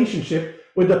covenant relationship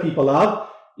with the people of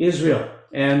Israel.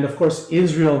 And of course,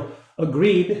 Israel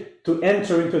agreed to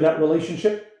enter into that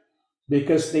relationship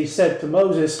because they said to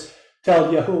Moses,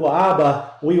 tell Yahuwah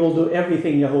Abba, we will do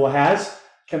everything Yahuwah has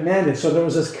commanded. So there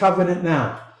was this covenant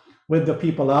now with the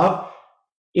people of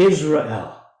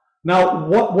Israel. Now,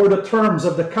 what were the terms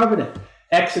of the covenant?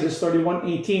 Exodus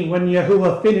 31:18, when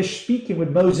Yahuwah finished speaking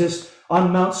with Moses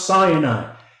on Mount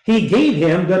Sinai, he gave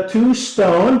him the 2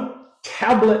 stone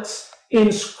tablets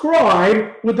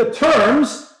inscribed with the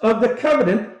terms of the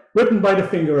covenant written by the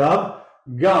finger of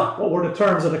God. What were the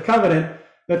terms of the covenant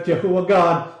that Yahuwah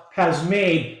God has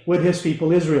made with his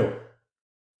people Israel?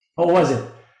 What was it?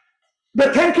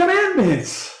 The 10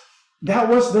 Commandments. That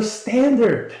was the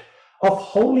standard of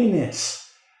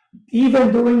holiness.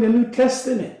 Even during the New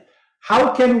Testament,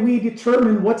 how can we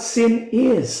determine what sin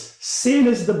is? Sin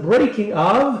is the breaking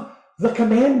of the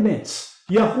commandments.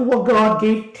 Yahuwah God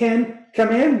gave 10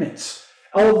 commandments.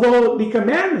 Although the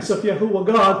commandments of Yahuwah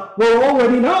God were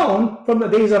already known from the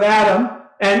days of Adam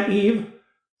and Eve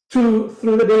through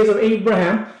the days of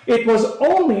Abraham, it was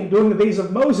only during the days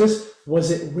of Moses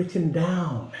was it written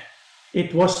down.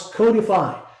 It was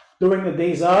codified during the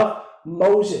days of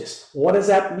Moses. What does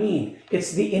that mean?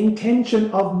 It's the intention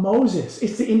of Moses.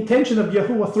 It's the intention of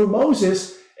Yahuwah through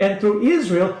Moses and through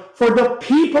Israel for the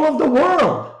people of the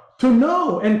world to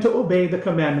know and to obey the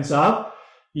commandments of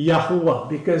Yahuwah.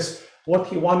 Because what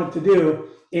he wanted to do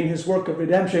in his work of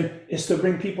redemption is to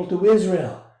bring people to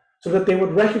Israel so that they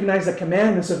would recognize the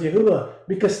commandments of Yahuwah,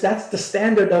 because that's the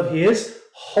standard of his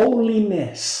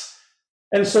holiness.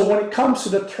 And so when it comes to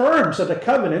the terms of the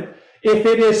covenant, if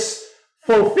it is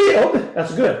fulfilled,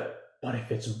 that's good. But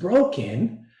if it's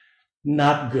broken,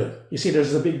 not good. You see,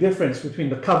 there's a big difference between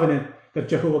the covenant that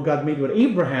Yahuwah God made with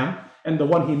Abraham and the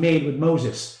one he made with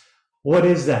Moses. What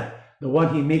is that? The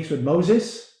one he makes with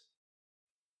Moses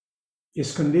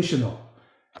is conditional.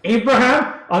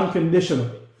 Abraham, unconditional.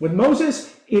 With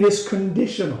Moses, it is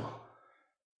conditional.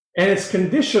 And it's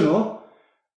conditional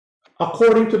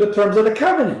according to the terms of the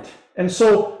covenant. And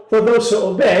so for those who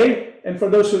obey and for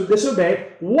those who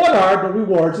disobey, what are the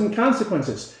rewards and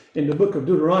consequences? In the book of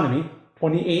Deuteronomy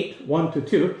 28,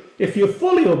 1-2, if you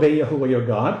fully obey Yahuwah your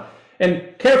God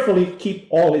and carefully keep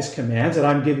all his commands that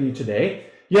I'm giving you today,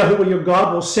 Yahuwah your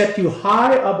God will set you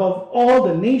high above all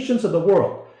the nations of the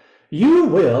world. You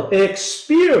will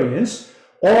experience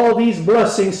all these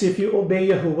blessings if you obey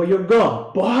Yahuwah your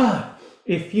God. But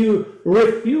if you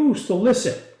refuse to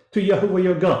listen to Yahuwah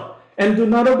your God and do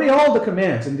not obey all the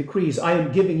commands and decrees I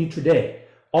am giving you today,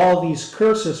 all these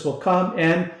curses will come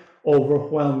and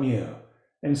overwhelm you.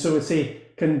 And so it's a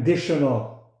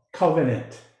conditional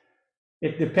covenant.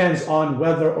 It depends on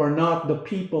whether or not the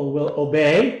people will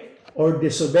obey or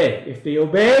disobey. If they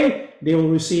obey, they will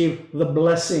receive the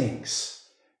blessings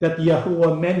that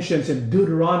Yahuwah mentions in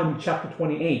Deuteronomy chapter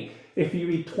 28. If you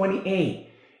read 28,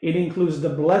 it includes the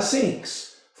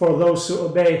blessings for those who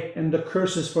obey and the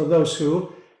curses for those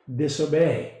who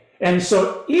disobey. And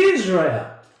so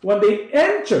Israel, when they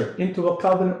entered into a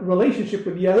covenant relationship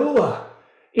with Yahuwah,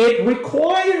 it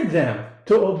required them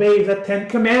to obey the 10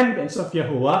 commandments of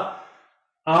Yahuwah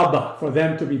Abba, for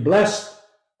them to be blessed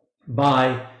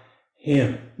by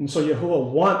him. And so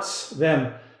Yahuwah wants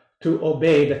them to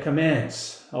obey the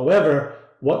commands. However,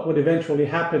 what would eventually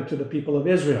happen to the people of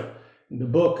Israel? In the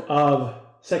book of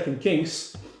 2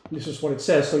 Kings, this is what it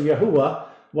says. So Yahuwah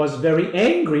was very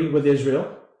angry with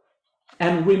Israel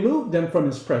and removed them from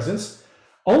his presence.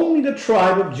 Only the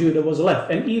tribe of Judah was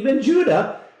left. And even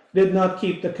Judah did not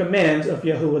keep the commands of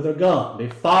Yahuwah their God. They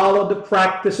followed the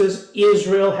practices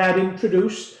Israel had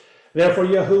introduced. Therefore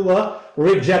Yahuwah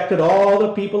rejected all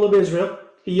the people of Israel.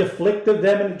 He afflicted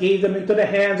them and gave them into the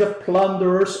hands of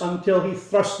plunderers until he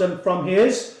thrust them from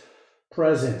his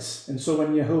presence. And so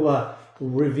when Yahuwah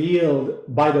revealed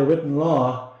by the written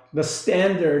law the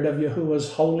standard of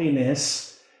Yahuwah's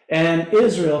holiness, and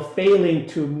Israel failing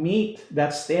to meet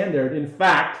that standard, in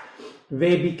fact,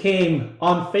 they became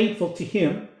unfaithful to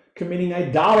him, committing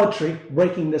idolatry,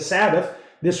 breaking the Sabbath,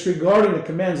 disregarding the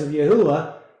commands of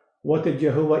Yahuwah. What did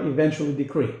Yahuwah eventually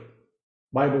decree?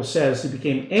 Bible says he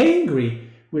became angry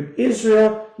with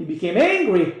Israel, he became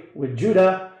angry with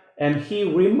Judah, and he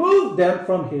removed them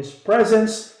from his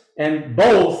presence, and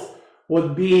both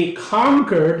would be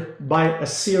conquered by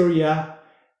Assyria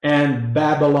and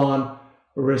Babylon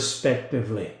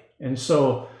respectively. And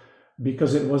so,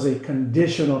 because it was a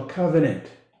conditional covenant,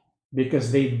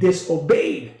 because they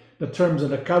disobeyed the terms of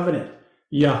the covenant,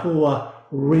 Yahuwah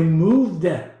removed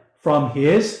them from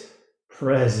his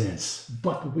presence.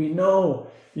 But we know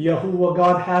Yahuwah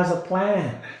God has a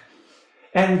plan.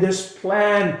 And this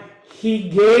plan he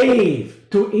gave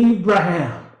to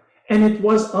Abraham. And it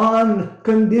was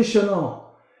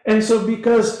unconditional. And so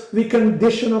because the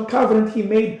conditional covenant he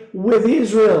made with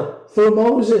Israel through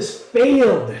Moses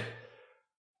failed,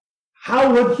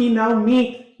 how would he now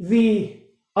meet the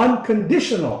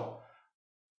unconditional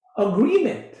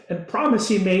agreement and promise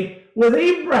he made with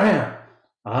Abraham?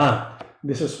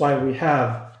 This is why we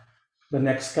have the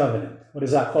next covenant. What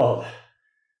is that called?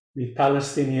 The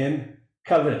Palestinian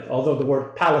covenant. Although the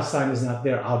word Palestine is not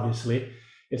there, obviously.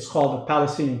 It's called the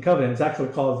Palestinian covenant. It's actually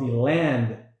called the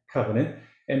land covenant.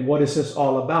 And what is this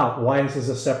all about? Why is this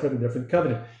a separate and different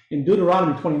covenant? In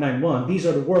Deuteronomy 29:1, these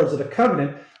are the words of the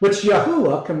covenant which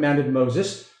Yahuwah commanded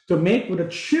Moses to make with the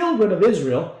children of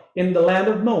Israel in the land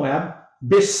of Moab,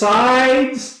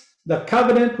 besides the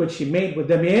covenant which he made with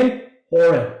them in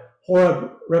Horeb.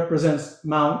 Horeb represents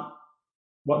Mount,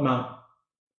 what mount?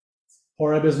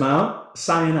 Horeb is Mount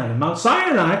Sinai. Mount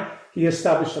Sinai, he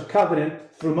established a covenant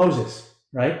through Moses,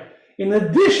 right? In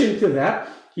addition to that,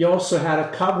 he also had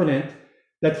a covenant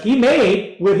that he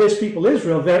made with his people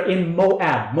Israel there in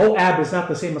Moab. Moab is not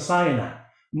the same as Sinai.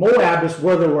 Moab is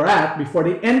where they were at before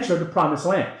they entered the promised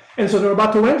land. And so they're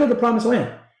about to enter the promised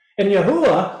land. And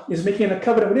Yahuwah is making a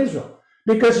covenant with Israel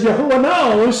because Yahuwah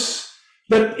knows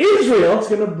that Israel is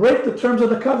going to break the terms of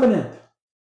the covenant.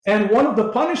 And one of the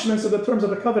punishments of the terms of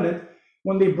the covenant,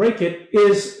 when they break it,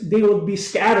 is they will be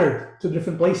scattered to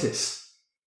different places.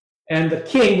 And the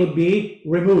king would be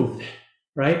removed,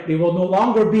 right? They will no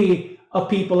longer be a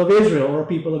people of Israel or a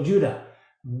people of Judah.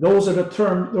 Those are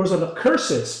the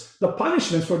curses, the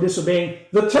punishments for disobeying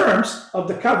the terms of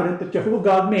the covenant that Yahuwah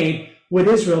God made with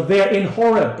Israel there in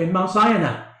Horeb, in Mount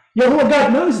Sinai. Yahuwah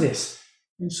God knows this.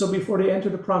 And so before they enter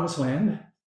the promised land,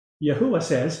 Yahuwah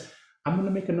says, I'm going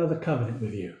to make another covenant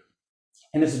with you.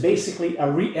 And it's basically a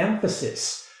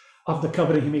re-emphasis of the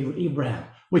covenant he made with Abraham,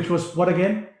 which was what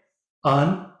again?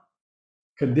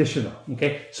 Unconditional.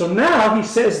 Okay, so now he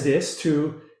says this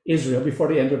to Israel before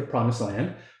they enter the promised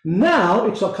land. Now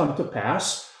it shall come to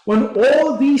pass when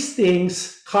all these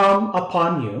things come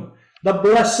upon you, the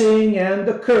blessing and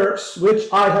the curse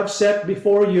which I have set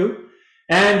before you,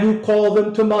 and you call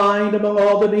them to mind among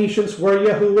all the nations where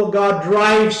Yahuwah God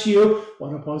drives you. I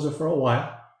want to pause it for a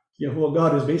while. Yahuwah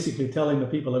God is basically telling the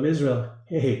people of Israel,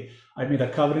 hey, I made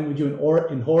a covenant with you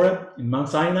in Horeb, in Mount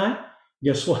Sinai.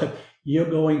 Guess what? You're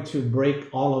going to break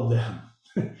all of them.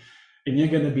 And you're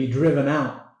going to be driven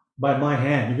out by my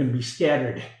hand. You're going to be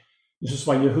scattered. This is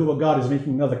why Yahuwah God is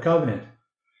making another covenant.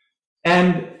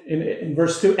 And in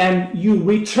verse 2, and you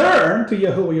return to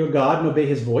Yahuwah your God and obey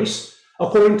his voice,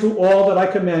 according to all that I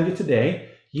command you today,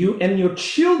 you and your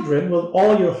children with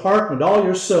all your heart and all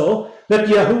your soul, that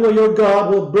Yahuwah your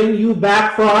God will bring you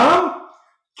back from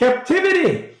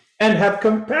captivity and have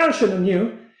compassion on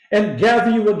you and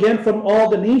gather you again from all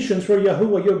the nations where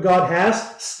Yahuwah your God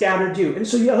has scattered you. And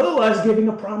so Yahuwah is giving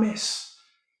a promise.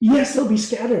 Yes, they'll be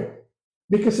scattered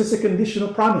because it's a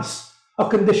conditional promise, a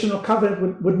conditional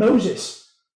covenant with Moses.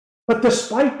 But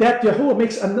despite that, Yahuwah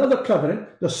makes another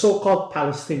covenant, the so-called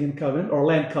Palestinian covenant or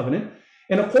land covenant.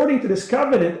 And according to this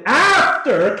covenant,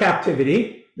 after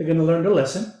captivity, they're going to learn the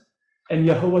lesson. And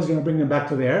Yahuwah is going to bring them back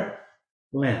to their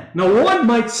land. Now, one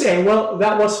might say, well,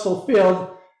 that was fulfilled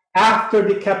after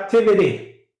the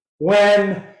captivity,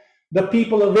 when the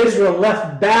people of Israel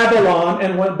left Babylon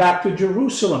and went back to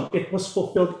Jerusalem. It was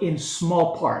fulfilled in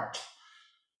small part.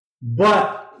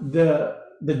 But the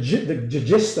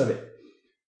gist of it,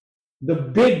 the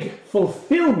big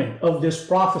fulfillment of this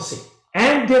prophecy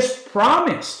and this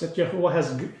promise that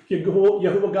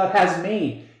Yahuwah God has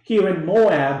made here in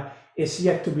Moab is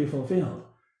yet to be fulfilled.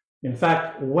 In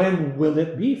fact, when will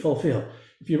it be fulfilled?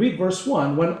 If you read verse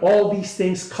 1, when all these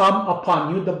things come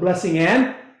upon you, the blessing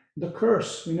and the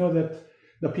curse. We know that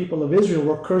the people of Israel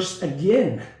were cursed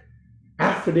again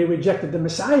after they rejected the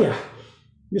Messiah.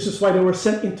 This is why they were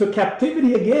sent into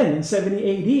captivity again in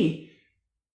 70 AD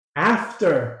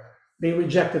after they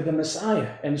rejected the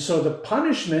Messiah. And so the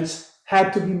punishments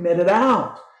had to be meted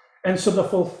out. And so the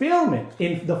fulfillment,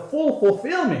 in the full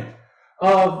fulfillment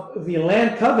of the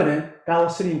land covenant,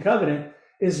 Palestinian covenant,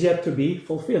 is yet to be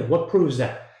fulfilled. What proves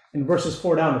that? In verses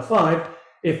 4 down to 5,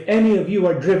 if any of you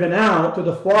are driven out to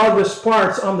the farthest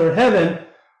parts under heaven,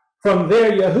 from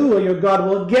there Yahuwah your God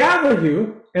will gather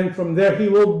you, and from there he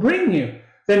will bring you.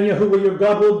 Then Yahuwah your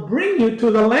God will bring you to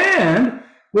the land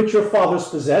which your fathers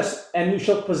possessed, and you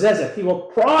shall possess it. He will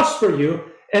prosper you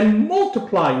and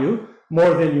multiply you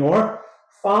more than your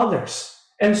fathers.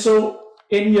 And so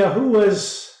in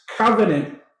Yahuwah's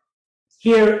covenant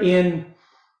here in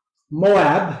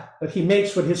Moab that he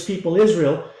makes with his people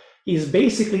Israel, he's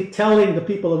basically telling the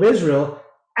people of Israel,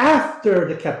 after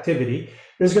the captivity,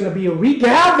 there's going to be a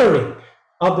regathering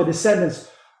of the descendants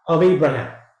of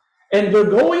Abraham. And they're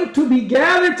going to be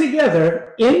gathered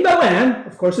together in the land,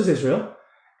 of course, is Israel,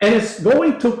 and it's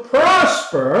going to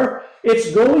prosper,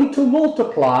 it's going to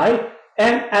multiply,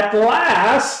 and at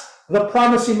last, the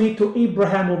promise he made to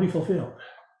Abraham will be fulfilled.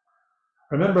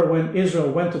 Remember when Israel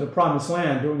went to the promised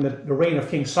land during the reign of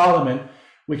King Solomon,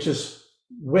 which is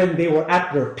when they were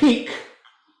at their peak.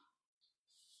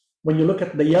 When you look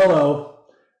at the yellow,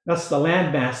 that's the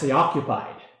landmass they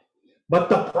occupied. But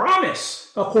the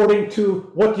promise, according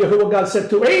to what Yahuwah God said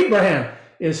to Abraham,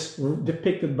 is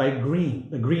depicted by green,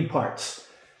 the green parts.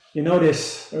 You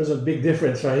notice there's a big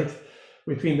difference, right,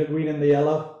 between the green and the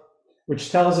yellow, which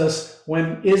tells us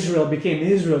when Israel became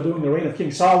Israel during the reign of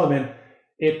King Solomon,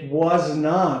 it was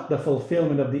not the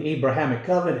fulfillment of the Abrahamic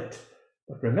covenant.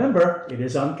 But remember, it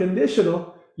is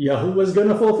unconditional. Yahuwah is going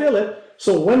to fulfill it.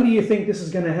 So when do you think this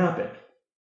is going to happen?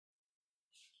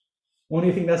 When do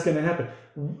you think that's going to happen?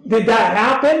 Did that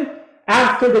happen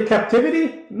after the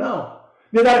captivity? No.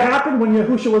 Did that happen when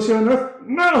Yahushua was here on earth?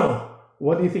 No.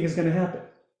 What do you think is going to happen?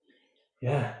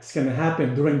 Yeah, it's going to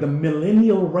happen during the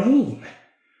millennial reign,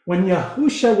 when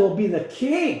Yahushua will be the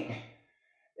king,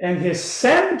 and his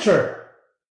center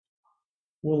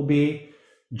will be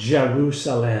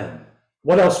Jerusalem.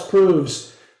 What else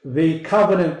proves the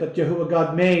covenant that Yahuwah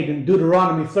God made in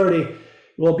Deuteronomy 30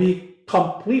 will be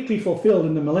completely fulfilled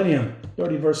in the millennium?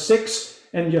 30 verse 6,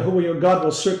 and Yahuwah your God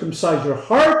will circumcise your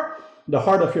heart, the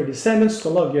heart of your descendants, to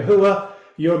love Yahuwah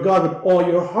your God with all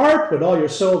your heart, with all your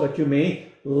soul, that you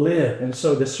may live. And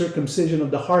so the circumcision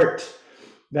of the heart,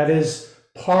 that is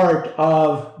part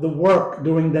of the work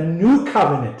during the new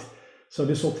covenant. So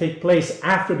this will take place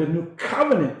after the new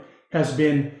covenant has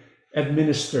been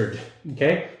administered.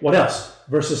 Okay, what else?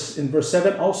 In verse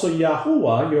 7, also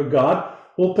Yahuwah, your God,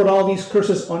 will put all these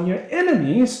curses on your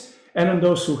enemies and on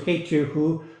those who hate you,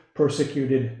 who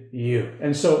persecuted you.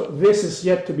 And so this is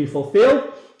yet to be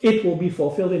fulfilled. It will be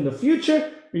fulfilled in the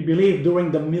future. We believe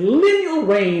during the millennial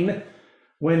reign,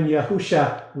 when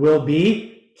Yahusha will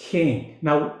be king.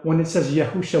 Now, when it says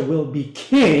Yahusha will be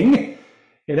king,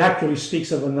 it actually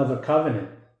speaks of another covenant,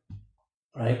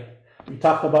 right? We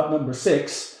talked about number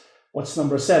 6. What's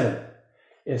number 7?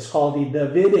 It's called the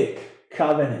Davidic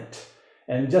covenant.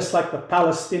 And just like the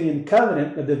Palestinian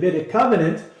covenant, the Davidic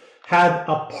covenant had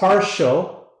a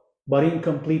partial but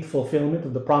incomplete fulfillment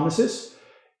of the promises,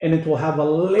 and it will have a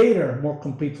later, more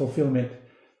complete fulfillment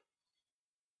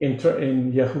in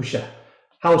Yahusha.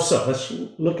 How so? Let's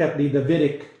look at the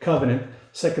Davidic covenant,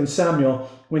 2 Samuel.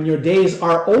 When your days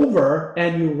are over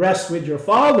and you rest with your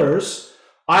fathers,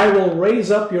 I will raise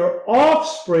up your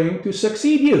offspring to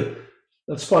succeed you.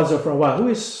 Let's pause there for a while. Who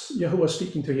is Yahuwah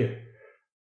speaking to here?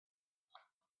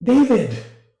 David.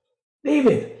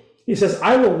 He says,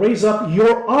 I will raise up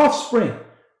your offspring,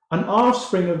 an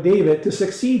offspring of David, to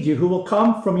succeed you, who will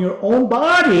come from your own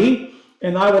body,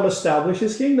 and I will establish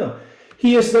his kingdom.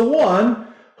 He is the one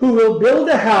who will build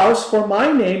a house for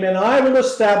my name, and I will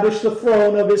establish the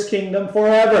throne of his kingdom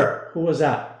forever. Who was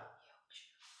that?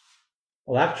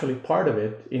 Well, actually, part of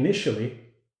it initially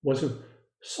was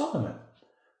Solomon,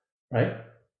 right?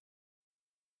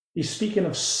 He's speaking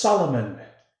of Solomon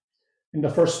in the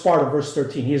first part of verse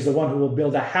 13. He is the one who will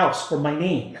build a house for my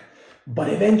name. But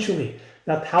eventually,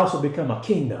 that house will become a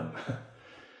kingdom.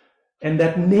 And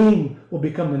that name will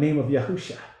become the name of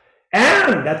Yahusha.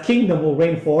 And that kingdom will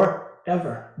reign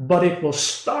forever. But it will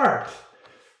start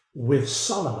with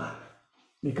Solomon,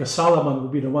 because Solomon will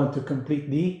be the one to complete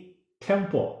the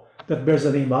temple that bears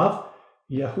the name of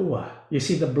Yahuwah. You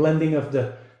see the blending of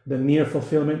the near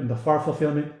fulfillment and the far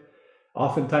fulfillment?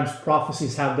 Oftentimes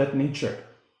prophecies have that nature.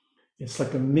 It's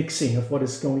like a mixing of what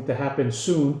is going to happen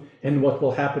soon and what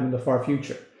will happen in the far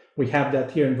future. We have that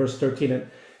here in verse 13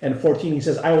 and 14. He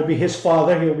says, I will be his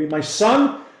father, he will be my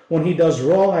son. When he does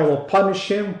wrong, I will punish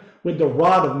him with the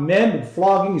rod of men, with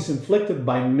floggings inflicted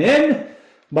by men.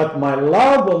 But my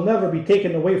love will never be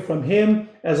taken away from him,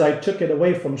 as I took it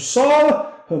away from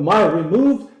Saul, whom I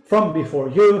removed from before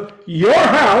you. Your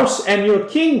house and your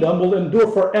kingdom will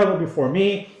endure forever before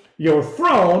me. Your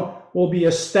throne will be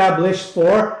established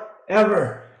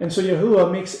forever. And so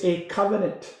Yahuwah makes a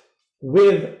covenant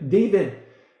with David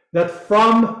that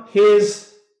from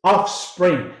his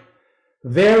offspring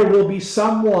there will be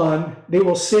someone, they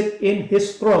will sit in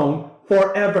his throne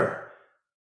forever.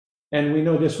 And we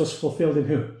know this was fulfilled in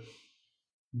who?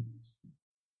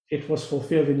 It was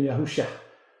fulfilled in Yahusha.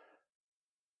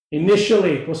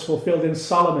 Initially, it was fulfilled in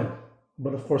Solomon.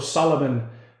 But of course, Solomon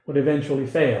would eventually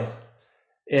fail.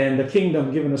 And the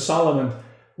kingdom given to Solomon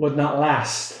would not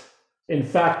last. In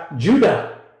fact,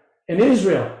 Judah and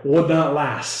Israel would not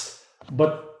last.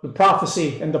 But the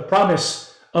prophecy and the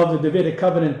promise of the Davidic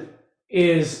covenant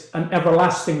is an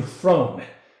everlasting throne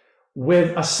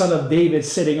with a son of David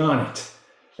sitting on it.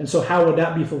 And so how would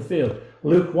that be fulfilled?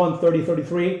 Luke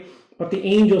 1:30-33, but the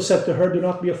angel said to her, do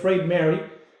not be afraid, Mary.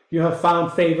 You have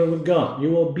found favor with God. You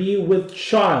will be with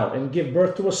child and give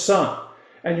birth to a son.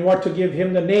 And you are to give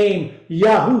him the name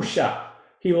Yahusha.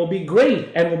 He will be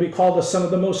great and will be called the Son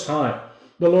of the Most High.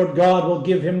 The Lord God will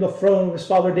give him the throne of his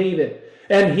father David.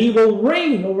 And he will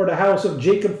reign over the house of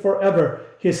Jacob forever.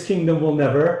 His kingdom will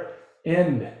never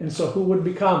end. And so who would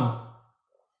become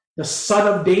the son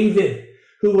of David,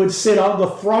 who would sit on the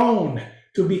throne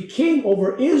to be king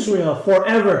over Israel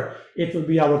forever? It would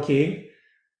be our king,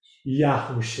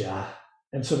 Yahusha.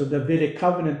 And so the Davidic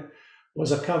covenant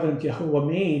was a covenant Yahuwah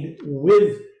made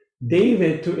with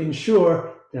David to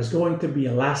ensure there's going to be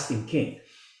a lasting king.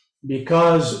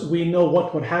 Because we know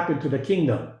what would happen to the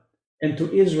kingdom and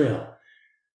to Israel.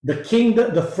 The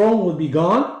kingdom, the throne would be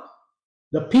gone,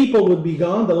 the people would be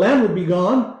gone, the land would be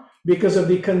gone because of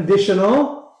the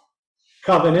conditional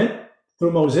covenant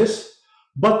through Moses.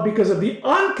 But because of the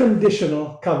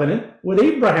unconditional covenant with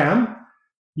Abraham,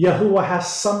 Yahuwah has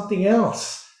something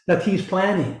else that he's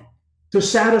planning to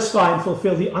satisfy and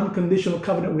fulfill the unconditional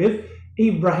covenant with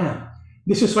Abraham.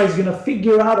 This is why he's going to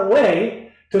figure out a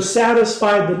way to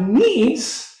satisfy the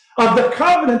needs of the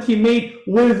covenant he made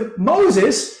with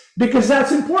Moses, because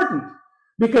that's important.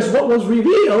 Because what was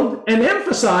revealed and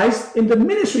emphasized in the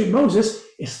ministry of Moses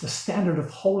is the standard of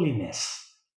holiness.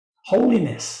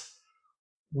 Holiness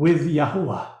with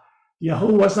Yahuwah.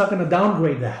 Yahuwah's not going to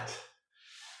downgrade that.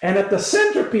 And at the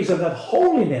centerpiece of that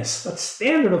holiness, that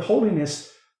standard of holiness,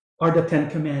 are the Ten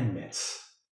Commandments.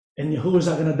 And Yahuwah's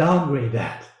not going to downgrade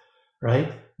that,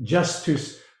 right? Just to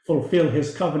fulfill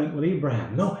his covenant with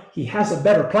Abraham. No, he has a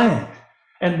better plan.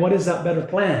 And what is that better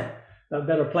plan? That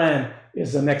better plan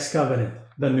is the next covenant,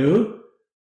 the new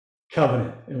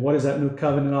covenant. And what is that new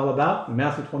covenant all about? In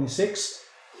Matthew 26.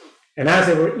 And as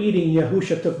they were eating,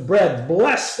 Yahusha took bread,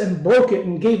 blessed and broke it,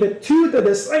 and gave it to the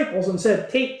disciples and said,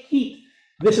 take, eat,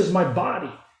 this is my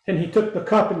body. And he took the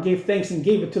cup and gave thanks and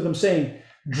gave it to them, saying,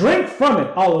 drink from it,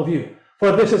 all of you,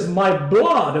 for this is my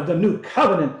blood of the new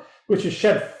covenant, which is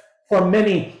shed for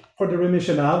many for the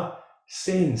remission of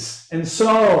sins. And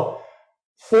so,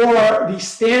 for the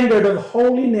standard of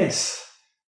holiness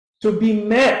to be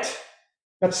met,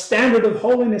 that standard of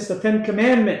holiness, the Ten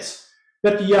Commandments,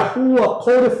 that Yahuwah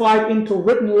codified into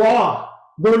written law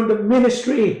during the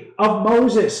ministry of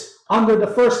Moses under the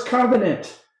first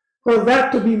covenant, for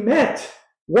that to be met,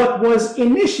 what was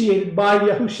initiated by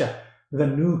Yahusha? The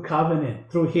new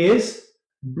covenant, through his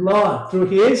blood, through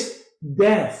his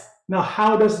death. Now,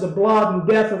 how does the blood and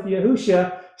death of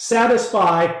Yahusha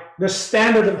satisfy the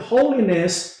standard of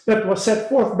holiness that was set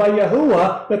forth by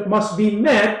Yahuwah that must be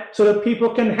met so that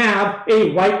people can have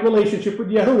a right relationship with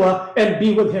Yahuwah and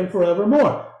be with him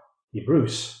forevermore?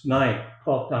 Hebrews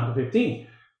 9:12-15.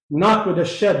 Not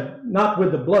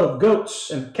with the blood of goats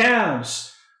and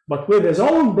calves, but with his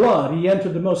own blood he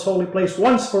entered the most holy place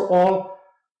once for all,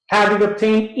 having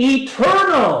obtained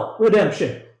eternal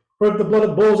redemption. For the blood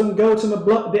of bulls and goats and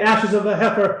the ashes of a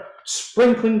heifer,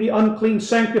 sprinkling the unclean,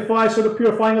 sanctifies for the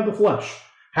purifying of the flesh.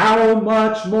 How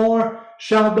much more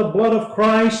shall the blood of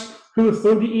Christ, who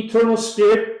through the eternal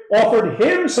Spirit offered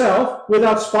himself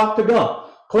without spot to God,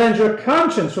 cleanse your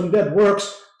conscience from dead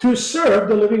works to serve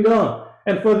the living God?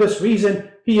 And for this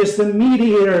reason, he is the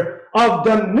mediator of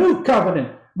the new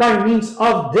covenant by means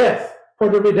of death, for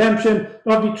the redemption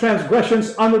of the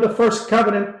transgressions under the first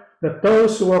covenant, that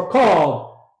those who are called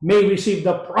may receive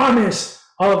the promise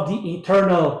of the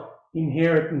eternal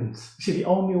inheritance. You see, the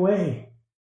only way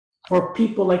for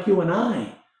people like you and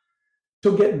I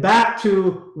to get back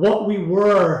to what we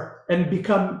were and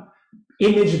become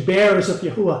image bearers of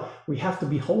Yahuwah, we have to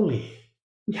be holy.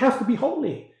 We have to be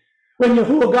holy. When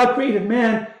Yahuwah, God created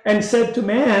man and said to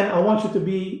man, I want you to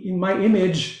be in my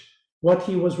image, what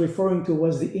he was referring to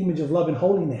was the image of love and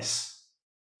holiness.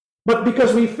 But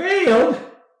because we failed,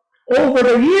 over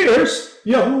the years,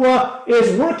 Yahuwah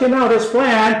is working out his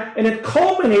plan, and it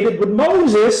culminated with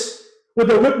Moses, with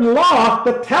the written law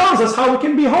that tells us how we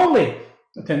can be holy,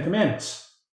 the Ten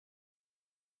Commandments.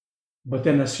 But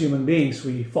then as human beings,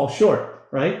 we fall short,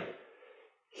 right?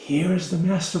 Here is the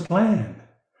master plan.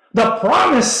 The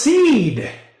promised seed.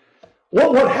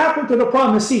 What would happen to the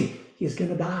promised seed? He's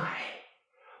going to die.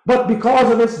 But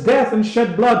because of his death and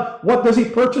shed blood, what does he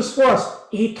purchase for us?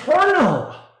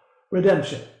 Eternal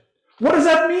redemption. What does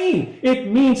that mean?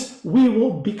 It means we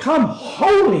will become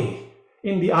holy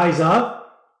in the eyes of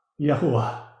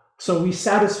Yahuwah. So we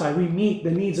satisfy, we meet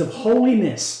the needs of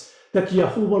holiness that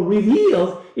Yahuwah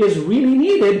revealed is really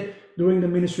needed during the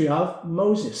ministry of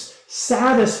Moses.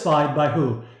 Satisfied by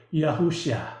who?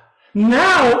 Yahushua.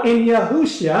 Now in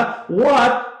Yahushua,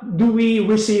 what do we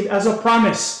receive as a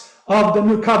promise of the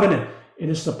new covenant? It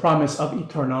is the promise of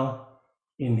eternal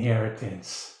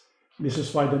inheritance. This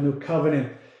is why the new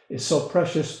covenant is so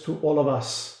precious to all of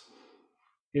us.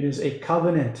 It is a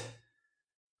covenant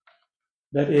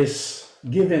that is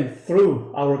given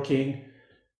through our King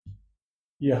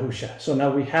Yahushua. So now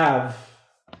we have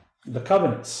the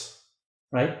covenants,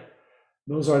 right?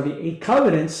 Those are the 8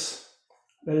 covenants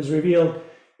that is revealed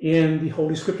in the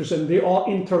Holy Scriptures, and they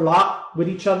all interlock with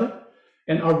each other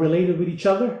and are related with each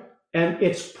other. And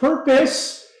its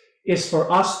purpose is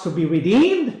for us to be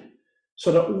redeemed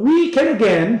so that we can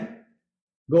again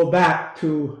go back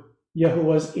to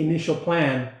Yahuwah's initial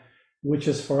plan, which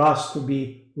is for us to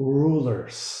be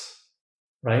rulers,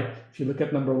 right? If you look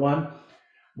at number 1,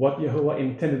 what Yahuwah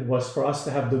intended was for us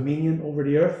to have dominion over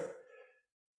the earth,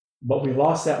 but we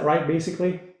lost that right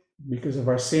basically because of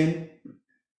our sin.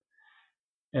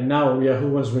 And now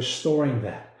Yahuwah is restoring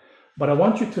that. But I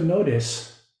want you to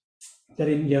notice that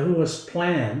in Yahuwah's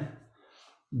plan,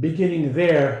 beginning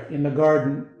there in the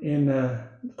garden, in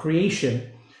creation,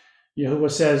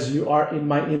 Yahuwah says, you are in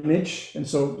my image. And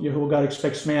so Yahuwah God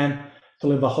expects man to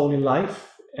live a holy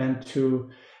life and to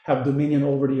have dominion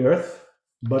over the earth.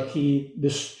 But he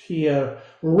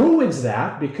ruins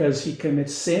that because he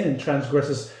commits sin and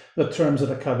transgresses the terms of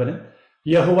the covenant.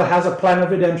 Yahuwah has a plan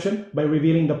of redemption by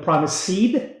revealing the promised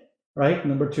seed, right?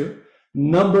 Number 2.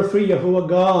 Number 3, Yahuwah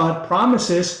God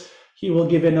promises he will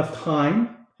give enough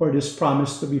time for this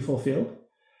promise to be fulfilled.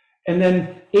 And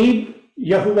then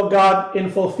Yahuwah God, in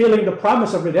fulfilling the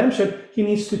promise of redemption, he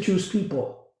needs to choose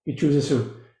people. He chooses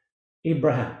who?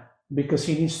 Abraham, because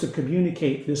he needs to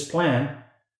communicate this plan,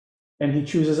 and he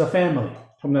chooses a family.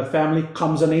 From that family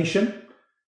comes a nation.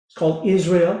 It's called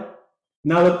Israel.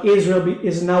 Now that Israel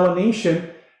is now a nation,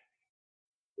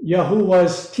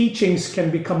 Yahuwah's teachings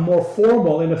can become more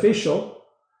formal and official.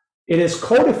 It is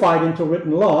codified into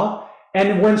written law,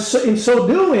 and in so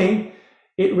doing,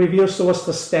 it reveals to us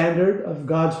the standard of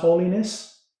God's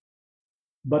holiness.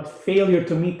 But failure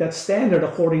to meet that standard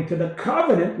according to the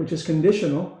covenant, which is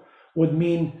conditional, would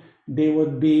mean they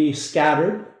would be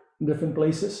scattered in different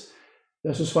places.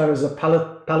 This is why there's a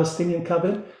Palestinian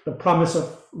covenant, the promise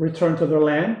of return to their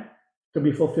land to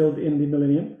be fulfilled in the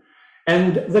millennium.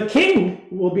 And the king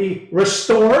will be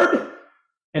restored,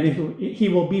 and he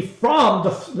will be from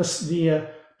the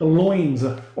loins,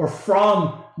 or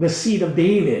from the seed of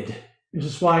David. This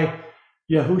is why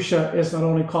Yahushua is not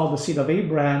only called the seed of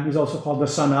Abraham, he's also called the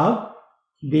son of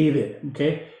David.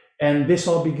 Okay, and this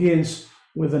all begins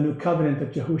with a new covenant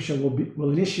that Yahushua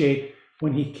will initiate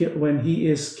when he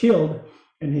is killed,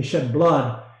 and his shed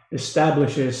blood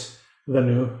establishes the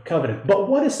new covenant. But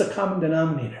what is the common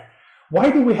denominator? Why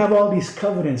do we have all these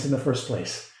covenants in the first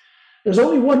place? There's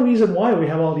only one reason why we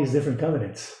have all these different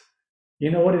covenants.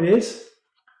 You know what it is?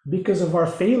 Because of our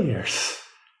failures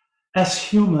as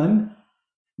human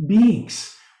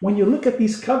beings. When you look at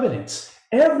these covenants,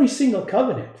 every single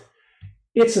covenant,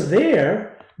 it's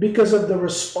there because of the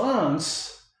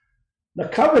response. The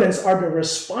covenants are the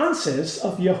responses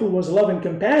of Yahuwah's love and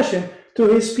compassion to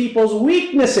his people's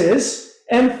weaknesses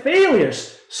and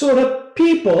failures, so that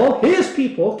his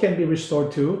people, can be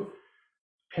restored to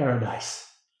paradise.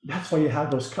 That's why you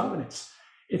have those covenants.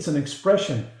 It's an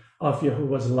expression of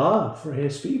Yahuwah's love for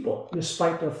his people,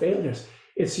 despite their failures.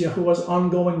 It's Yahuwah's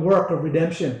ongoing work of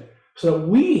redemption, so that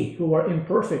we who are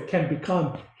imperfect can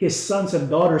become his sons and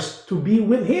daughters to be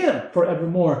with him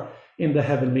forevermore in the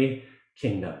heavenly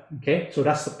kingdom. Okay, so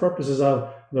that's the purposes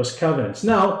of those covenants.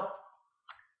 Now,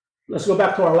 let's go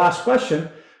back to our last question.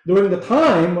 During the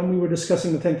time when we were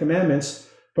discussing the Ten Commandments,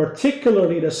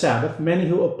 particularly the Sabbath, many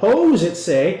who oppose it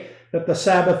say that the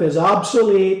Sabbath is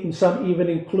obsolete, and some even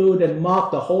include and mock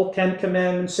the whole Ten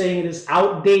Commandments, saying it is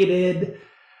outdated.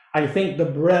 I think the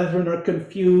brethren are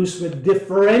confused with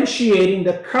differentiating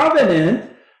the covenant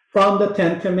from the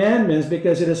Ten Commandments,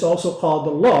 because it is also called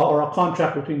the law, or a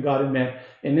contract between God and man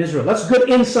in Israel. That's good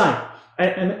insight.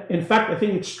 And in fact, I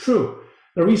think it's true.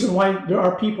 The reason why there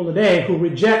are people today who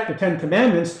reject the Ten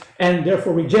Commandments and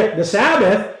therefore reject the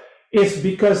Sabbath is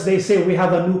because they say we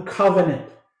have a new covenant.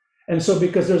 And so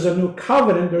because there's a new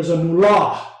covenant, there's a new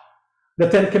law. The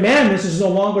Ten Commandments is no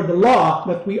longer the law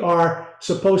that we are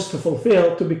supposed to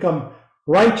fulfill to become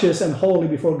righteous and holy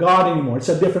before God anymore. It's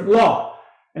a different law.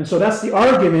 And so that's the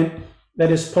argument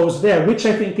that is posed there, which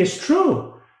I think is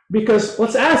true. Because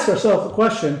let's ask ourselves the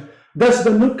question, does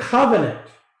the new covenant,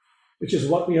 which is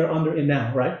what we are under in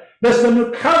now, right? Does the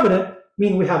new covenant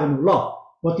mean we have a new law?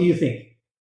 What do you think?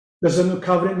 Does the new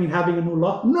covenant mean having a new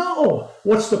law? No.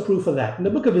 What's the proof of that? In the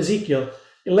book of Ezekiel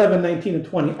 11, 19, and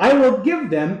 20, I will give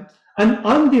them an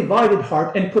undivided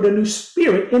heart and put a new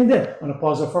spirit in them. I'm going to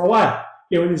pause there for a while.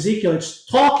 Here in Ezekiel, it's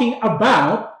talking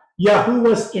about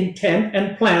Yahuwah's intent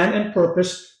and plan and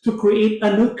purpose to create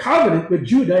a new covenant with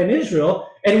Judah and Israel.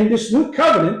 And in this new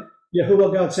covenant,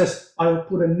 Yahuwah God says, I will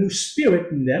put a new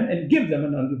spirit in them and give them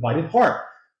an undivided heart.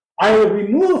 I will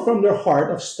remove from their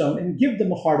heart of stone and give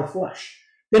them a heart of flesh.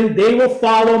 Then they will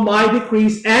follow my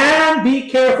decrees and be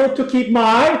careful to keep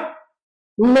my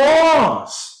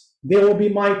laws. They will be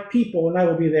my people and I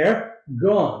will be their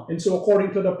God. And so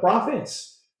according to the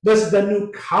prophets, does the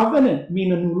new covenant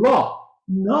mean a new law?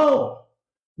 No.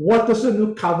 What does the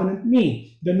new covenant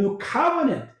mean? The new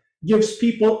covenant gives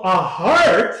people a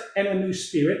heart and a new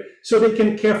spirit so they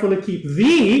can carefully keep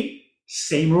the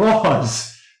same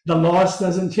laws. The laws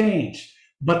doesn't change,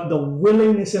 but the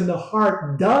willingness in the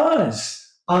heart does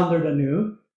under the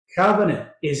new covenant.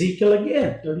 Ezekiel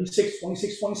again, 36,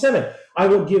 26, 27. I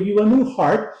will give you a new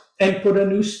heart and put a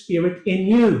new spirit in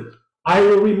you. I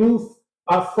will remove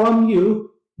from you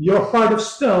your heart of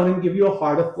stone and give you a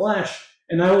heart of flesh.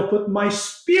 And I will put my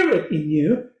spirit in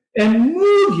you and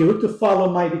move you to follow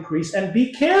my decrees and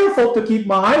be careful to keep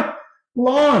my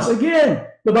laws. Again,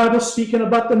 the Bible is speaking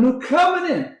about the new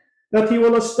covenant that he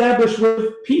will establish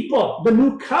with people. The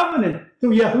new covenant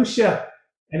through Yahushua.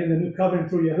 And in the new covenant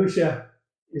through Yahushua,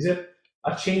 is it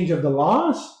a change of the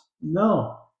laws?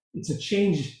 No. It's a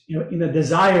change in a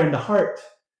desire in the heart.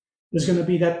 There's going to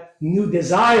be that new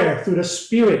desire through the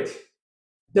Spirit.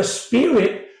 The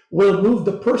Spirit will move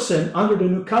the person under the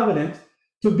new covenant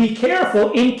to be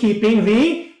careful in keeping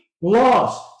the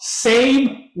laws.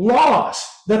 Same laws,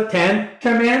 the 10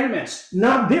 Commandments.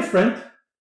 Not different,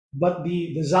 but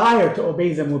the desire to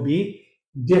obey them will be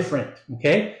different.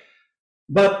 Okay?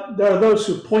 But there are those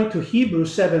who point to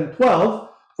Hebrews 7:12,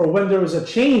 for when there is a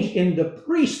change in the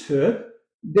priesthood,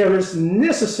 there is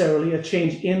necessarily a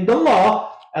change in the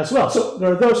law as well. So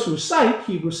there are those who cite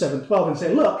Hebrews 7:12 and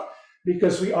say, look,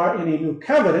 because we are in a new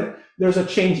covenant, there's a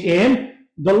change in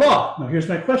the law. Now here's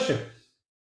my question.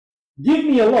 Give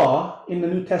me a law in the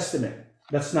New Testament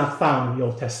that's not found in the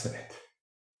Old Testament.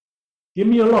 Give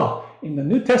me a law in the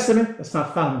New Testament that's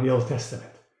not found in the Old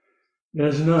Testament.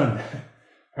 There's none,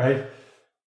 right?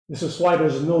 This is why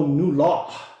there's no new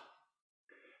law.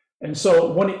 And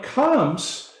so when it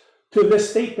comes to this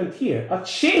statement here, a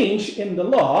change in the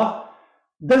law,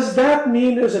 does that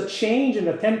mean there's a change in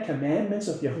the 10 Commandments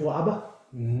of Yahuwah?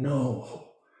 No.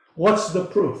 What's the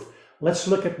proof? Let's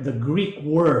look at the Greek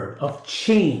word of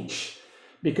change.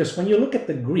 Because when you look at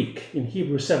the Greek in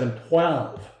Hebrews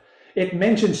 7:12, it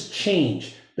mentions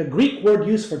change. The Greek word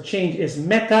used for change is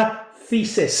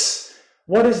metathesis.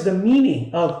 What is the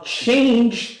meaning of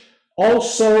change?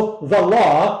 Also the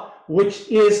law, which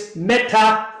is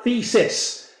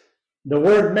metathesis. The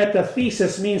word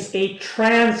metathesis means a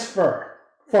transfer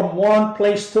from one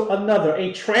place to another.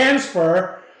 A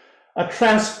transfer, a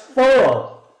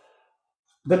transferal.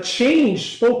 The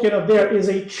change spoken of there is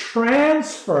a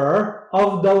transfer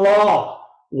of the law.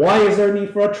 Why is there a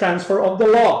need for a transfer of the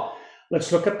law?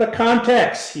 Let's look at the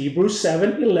context. Hebrews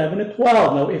 7:11 and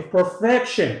 12. Now, if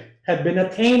perfection had been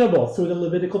attainable through the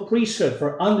Levitical priesthood,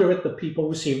 for under it the people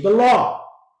received the law,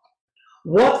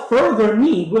 what further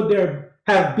need would there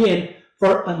have been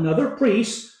for another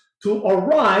priest to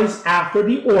arise after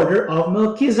the order of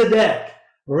Melchizedek,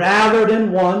 rather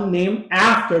than one named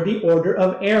after the order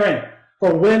of Aaron?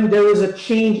 For when there is a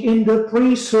change in the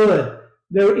priesthood,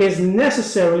 there is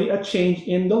necessarily a change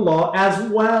in the law as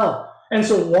well. And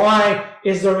so why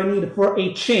is there a need for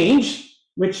a change,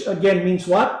 which again means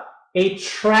what? A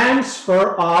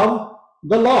transfer of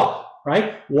the law,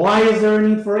 right? Why is there a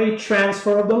need for a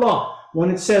transfer of the law? When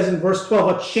it says in verse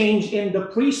 12, a change in the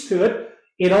priesthood,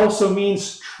 it also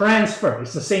means transfer.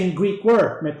 It's the same Greek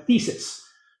word, metathesis.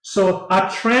 So a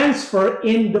transfer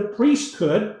in the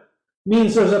priesthood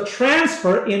means there's a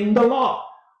transfer in the law.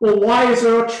 Well, why is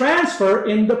there a transfer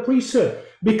in the priesthood?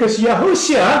 Because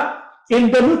Yahushua in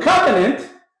the new covenant,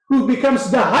 who becomes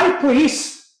the high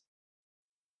priest,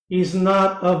 he's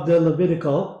not of the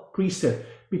Levitical priesthood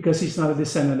because he's not a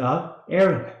descendant of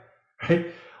Aaron, right?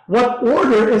 What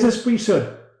order is his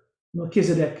priesthood?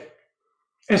 Melchizedek.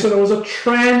 And so there was a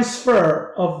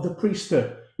transfer of the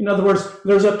priesthood. In other words,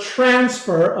 there's a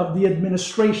transfer of the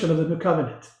administration of the new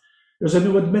covenant. There's a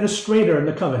new administrator in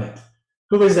the covenant.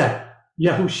 Who is that?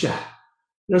 Yahushua.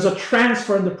 There's a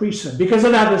transfer in the priesthood. Because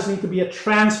of that, there's need to be a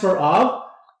transfer of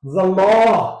the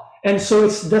law. And so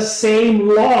it's the same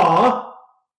law,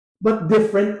 but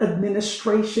different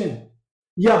administration.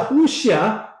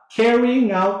 Yahushua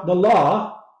carrying out the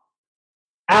law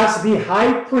as the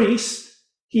high priest,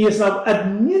 he is now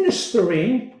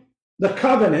administering the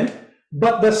covenant,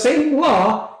 but the same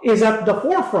law is at the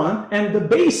forefront and the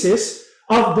basis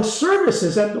of the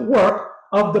services and the work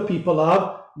of the people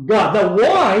of God. Now,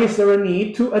 why is there a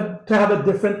need to have a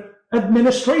different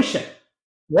administration?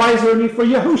 Why is there a need for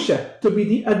Yahushua to be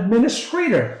the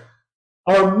administrator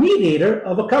or mediator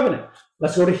of a covenant?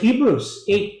 Let's go to Hebrews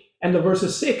 8 and the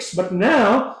verses 6. But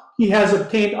now he has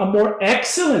obtained a more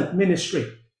excellent ministry,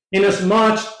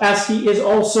 inasmuch as he is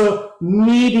also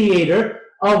mediator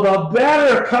of a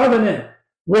better covenant,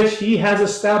 which he has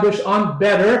established on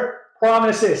better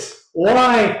promises.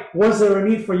 Why was there a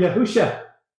need for Yahushua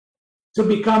to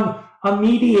become a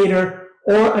mediator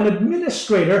or an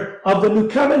administrator of the new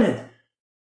covenant?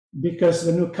 Because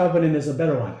the new covenant is a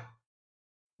better one.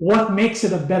 What makes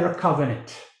it a better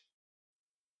covenant?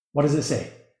 What does it say?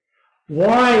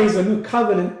 Why is the new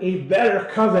covenant a better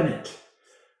covenant?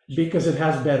 Because it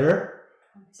has better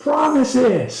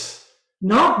promises.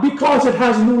 Not because it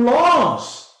has new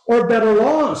laws or better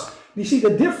laws. You see,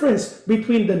 the difference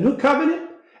between the new covenant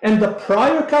and the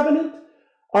prior covenant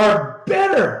are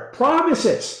better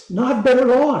promises, not better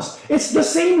laws. It's the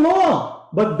same law,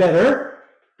 but better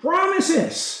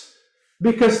promises.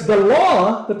 Because the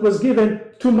law that was given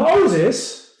to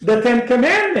Moses, the 10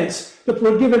 Commandments that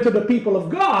were given to the people of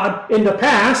God in the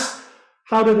past,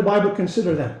 how did the Bible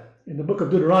consider them? In the book of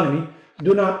Deuteronomy,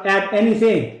 do not add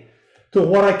anything to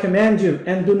what I command you,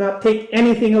 and do not take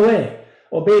anything away.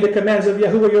 Obey the commands of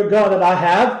Yahuwah your God that I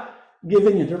have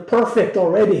given you. They're perfect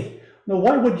already. Now,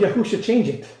 why would Yahushua change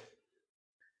it?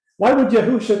 Why would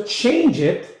Yahushua change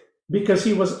it? Because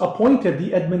he was appointed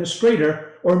the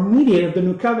administrator or mediator of the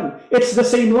new covenant. It's the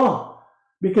same law.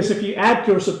 Because if you add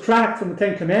to or subtract from the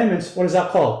 10 Commandments, what is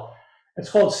that called? It's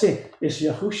called sin. Is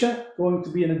Yahushua going to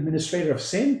be an administrator of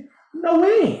sin? No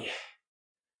way.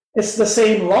 It's the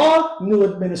same law, new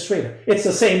administrator. It's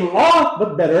the same law,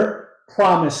 but better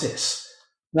promises.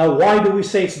 Now, why do we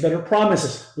say it's better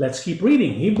promises? Let's keep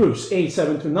reading. Hebrews 8,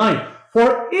 7-9.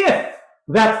 For if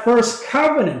that first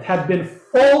covenant had been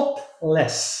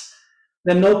faultless,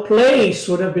 then no place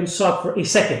would have been sought for a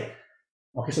second.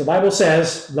 Okay, so the Bible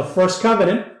says the first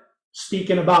covenant,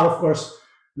 speaking about, of course,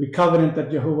 the covenant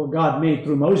that Jehovah God made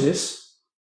through Moses.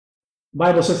 The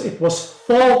Bible says it was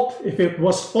if it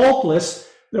was faultless,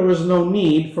 there was no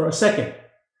need for a second.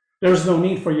 There was no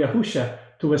need for Yahushua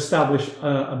to establish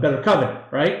a better covenant,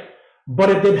 right? But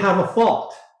it did have a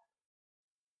fault.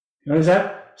 You notice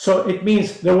that? So it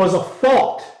means there was a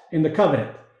fault in the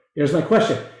covenant. Here's my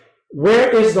question.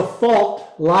 Where is the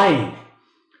fault lying?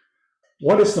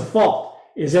 What is the fault?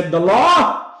 Is it the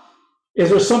law? Is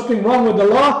there something wrong with the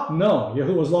law? No,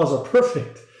 Yahuwah's laws are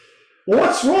perfect.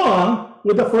 What's wrong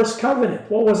with the first covenant?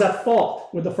 What was that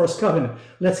fault with the first covenant?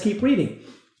 Let's keep reading.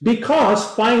 Because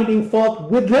finding fault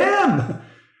with them.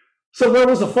 So where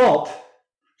was the fault?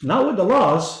 Not with the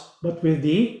laws, but with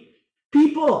the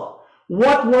people.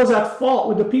 What was at fault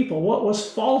with the people? What was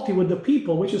faulty with the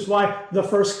people? Which is why the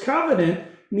first covenant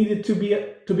needed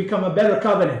to become a better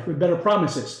covenant with better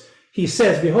promises. He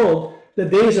says, behold, the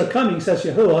days are coming, says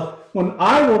Yahuwah, when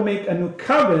I will make a new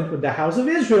covenant with the house of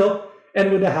Israel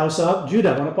and with the house of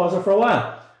Judah. I want to pause there for a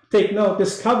while. Take note,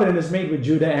 this covenant is made with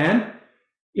Judah and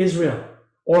Israel,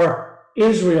 or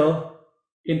Israel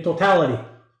in totality,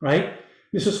 right?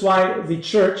 This is why the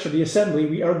church or the assembly,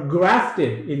 we are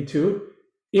grafted into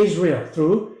Israel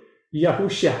through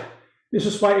Yahushua. This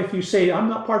is why if you say, I'm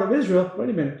not part of Israel, wait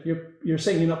a minute, you're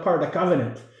saying you're not part of the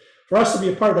covenant. For us to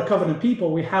be a part of the covenant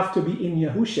people, we have to be in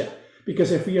Yahushua.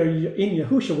 Because if we are in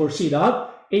Yahushua, we're seed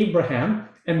of Abraham,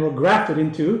 and we're grafted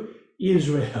into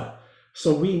Israel.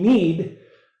 So we need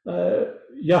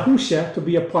Yahushua to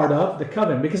be a part of the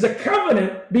covenant. Because the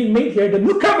covenant being made here, the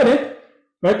new covenant,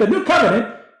 right? The new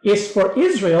covenant is for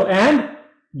Israel and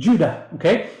Judah,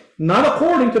 okay? Not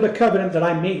according to the covenant that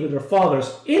I made with their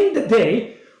fathers in the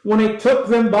day when I took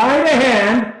them by the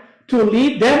hand to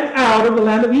lead them out of the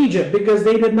land of Egypt, because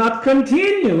they did not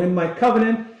continue in my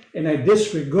covenant, and I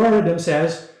disregarded them,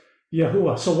 says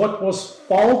Yahuwah. So what was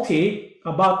faulty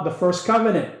about the first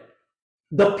covenant?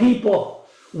 The people.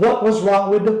 What was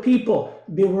wrong with the people?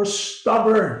 They were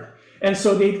stubborn, and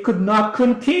so they could not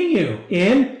continue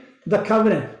in the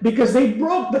covenant. Because they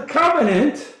broke the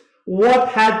covenant, what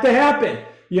had to happen?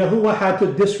 Yahuwah had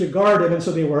to disregard them, and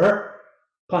so they were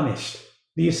punished.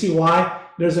 Do you see why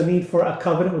there's a need for a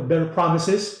covenant with better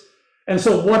promises? And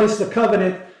so what is the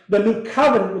covenant? The new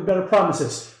covenant with better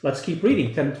promises. Let's keep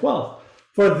reading, 10 and 12.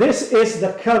 For this is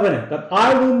the covenant that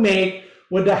I will make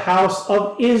with the house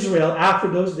of Israel after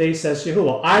those days, says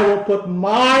Yahuwah. I will put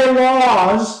my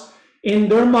laws in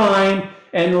their mind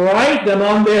and write them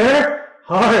on their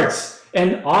hearts.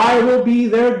 And I will be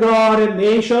their God, and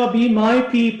they shall be my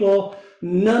people.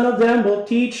 None of them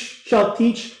shall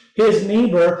teach his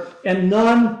neighbor, and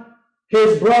none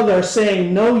his brother,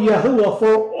 saying, Know Yahuwah,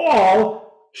 for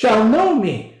all shall know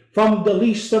me, from the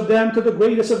least of them to the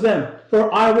greatest of them.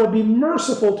 For I will be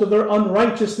merciful to their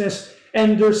unrighteousness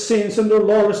and their sins and their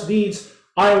lawless deeds.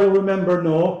 I will remember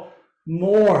no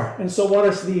more. And so what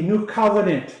is the new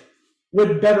covenant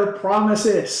with better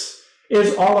promises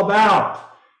is all about?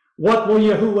 What will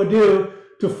Yahuwah do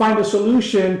to find a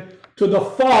solution to the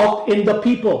fault in the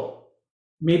people?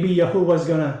 Maybe Yahuwah's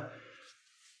going to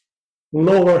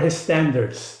lower his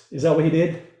standards. Is that what he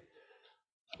did?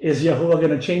 Is Yahuwah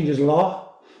going to change his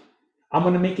law? I'm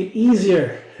going to make it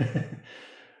easier.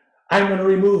 I'm going to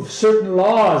remove certain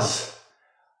laws.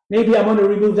 Maybe I'm going to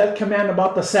remove that command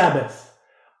about the Sabbath.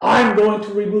 I'm going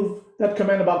to remove that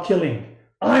command about killing.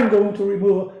 I'm going to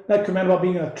remove that command about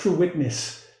being a true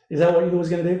witness. Is that what Yahuwah's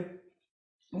going to do?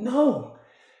 No.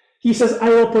 He says, I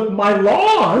will put my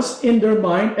laws in their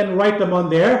mind and write them on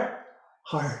their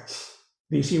hearts.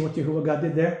 Do you see what Yahuwah God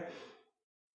did there?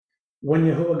 When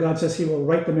Yahuwah God says he will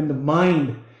write them in the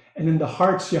mind and in the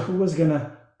hearts, Yahuwah's going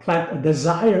to plant a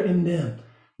desire in them.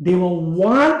 They will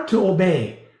want to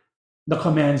obey the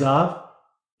commands of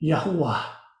Yahuwah.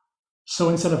 So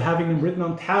instead of having them written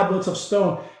on tablets of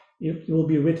stone, it will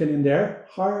be written in their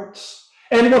hearts.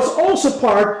 And it was also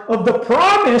part of the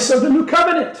promise of the new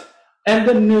covenant and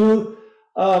the new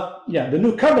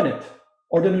covenant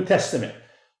or the New Testament.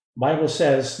 Bible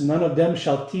says, none of them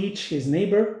shall teach his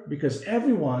neighbor, because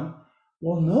everyone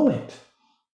will know it.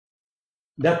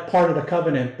 That part of the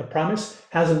covenant, the promise,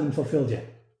 hasn't been fulfilled yet.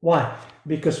 Why?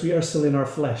 Because we are still in our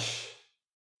flesh.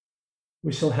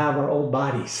 We still have our old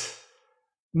bodies.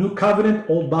 New covenant,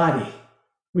 old body.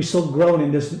 We still grown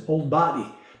in this old body.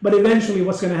 But eventually,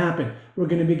 what's going to happen? We're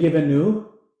going to be given new,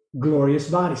 glorious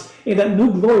bodies. In that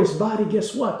new, glorious body,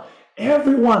 guess what?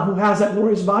 Everyone who has that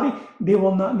glorious body, they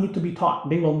will not need to be taught.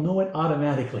 They will know it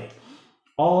automatically.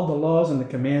 All the laws and the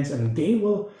commands, and they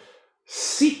will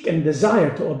seek and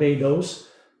desire to obey those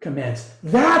commands.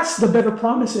 That's the better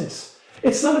promises.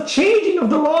 It's not a changing of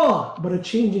the law, but a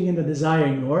changing in the desire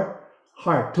in your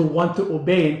heart to want to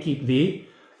obey and keep the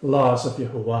laws of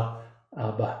Yahuwah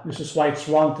Abba. This is why it's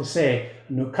wrong to say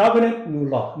new covenant, new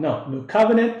law. No, new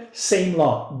covenant, same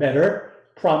law, better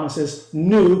promises,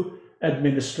 new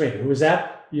administrator. Who is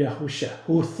that? Yahusha,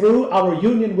 who through our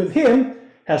union with him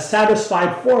has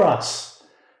satisfied for us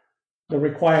the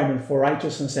requirement for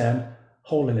righteousness and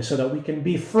holiness, so that we can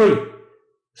be free,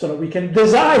 so that we can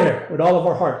desire with all of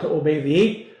our heart to obey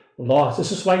the laws.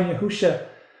 This is why in Yahusha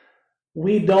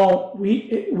we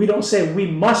don't say we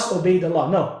must obey the law.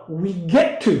 No, we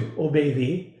get to obey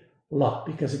the law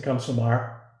because it comes from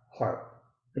our heart.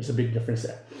 There's a big difference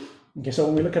there. Okay, so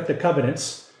when we look at the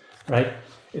covenants, right,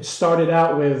 it started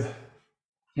out with,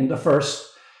 in the first,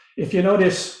 if you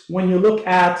notice, when you look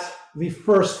at the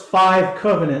first 5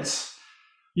 covenants,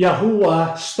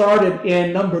 Yahuwah started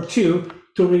in number 2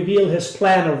 to reveal his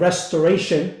plan of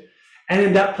restoration. And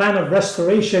in that plan of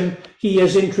restoration, he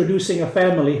is introducing a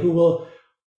family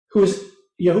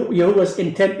Yahuwah's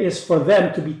intent is for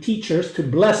them to be teachers, to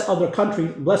bless other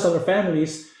countries, bless other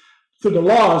families through the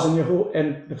laws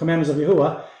and the commandments of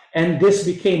Yahuwah. And this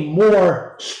became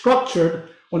more structured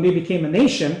when they became a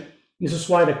nation. This is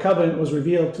why the covenant was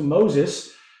revealed to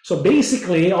Moses. So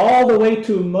basically, all the way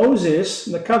to Moses,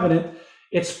 the covenant,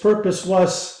 its purpose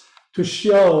was to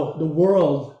show the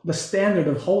world the standard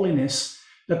of holiness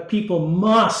that people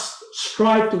must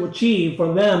strive to achieve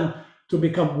for them to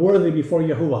become worthy before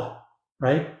Yahuwah,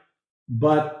 right?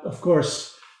 But of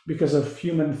course, because of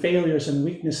human failures and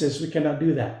weaknesses, we cannot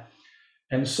do that.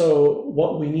 And so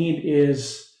what we need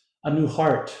is a new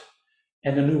heart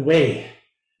and a new way.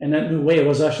 And that new way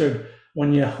was ushered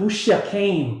when Yahushua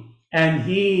came and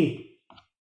he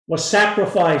was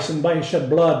sacrificed, and by his shed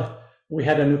blood, we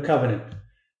had a new covenant.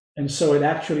 And so it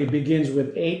actually begins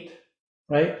with 8,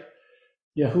 right?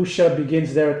 Yahushua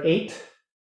begins there at 8,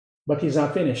 but he's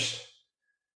not finished.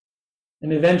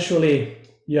 And eventually,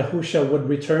 Yahushua would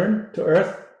return to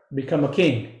earth, become a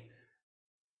king.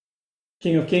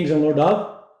 King of kings and Lord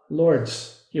of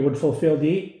lords. He would fulfill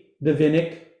the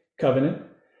Davidic covenant.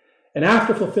 And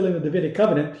after fulfilling the Davidic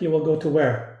covenant, he will go to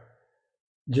where?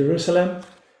 Jerusalem.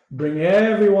 Bring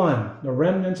everyone, the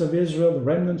remnants of Israel, the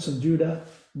remnants of Judah.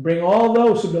 Bring all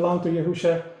those who belong to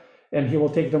Yahushua, and he will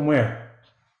take them where?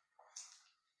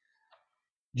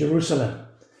 Jerusalem.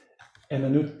 and a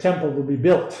new temple will be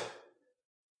built.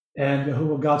 And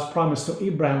Yahuwah, God's promise to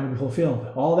Abraham will be fulfilled.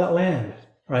 All that land,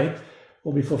 right,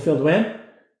 will be fulfilled when?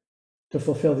 To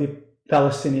fulfill the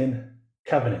Palestinian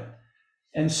covenant.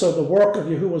 And so the work of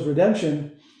Yahuwah's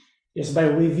redemption is by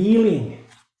revealing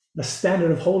the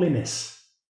standard of holiness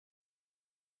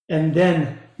and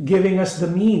then giving us the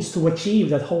means to achieve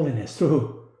that holiness through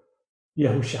who?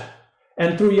 Yahusha.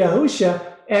 And through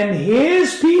Yahusha and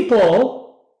his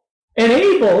people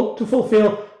enabled to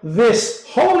fulfill this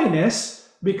holiness,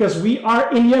 because we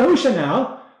are in Yahusha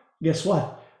now, guess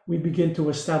what? We begin to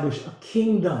establish a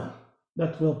kingdom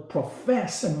that will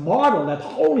profess and model that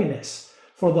holiness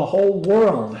for the whole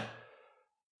world,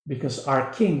 because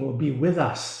our King will be with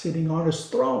us, sitting on his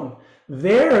throne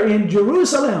there in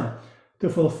Jerusalem to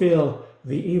fulfill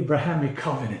the Abrahamic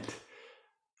covenant.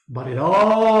 But it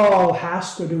all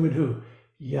has to do with who?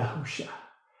 Yahusha.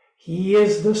 He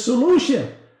is the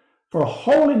solution for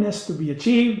holiness to be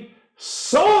achieved,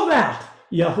 so that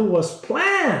Yahuwah's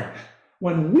plan,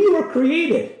 when we were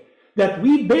created, that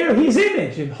we bear his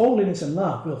image in holiness and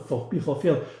love, will be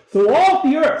fulfilled throughout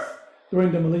the earth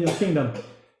during the millennial kingdom,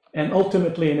 and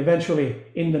ultimately and eventually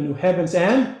in the new heavens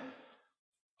and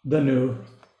the new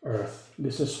earth.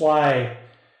 This is why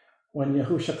when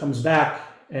Yahusha comes back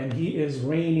and he is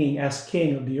reigning as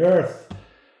king of the earth,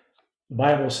 the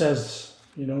Bible says,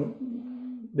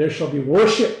 there shall be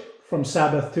worship from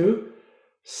Sabbath to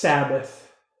Sabbath.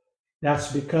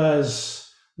 That's because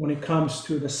when it comes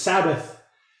to the Sabbath,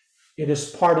 it is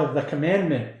part of the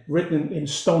commandment written in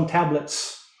stone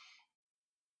tablets.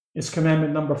 It's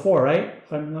commandment number 4, right?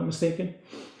 If I'm not mistaken.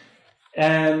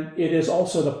 And it is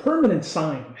also the permanent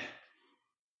sign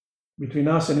between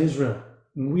us and Israel.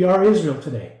 And we are Israel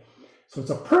today. So it's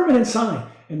a permanent sign.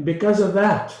 And because of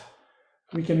that,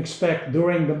 we can expect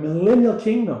during the millennial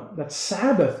kingdom that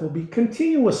Sabbath will be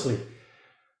continuously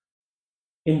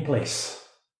in place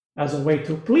as a way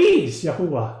to please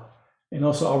Yahuwah and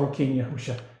also our King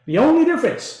Yahusha. The only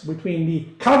difference between the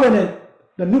covenant,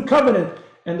 the new covenant,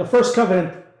 and the first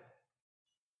covenant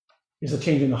is a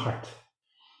change in the heart.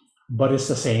 But it's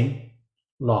the same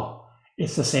law.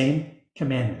 It's the same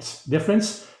commandments.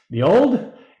 Difference, the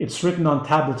old, it's written on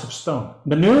tablets of stone.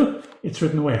 The new, it's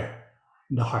written where?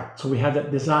 In the heart. So we have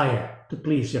that desire to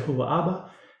please Yahuwah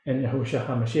Abba and Yahushua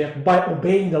HaMashiach by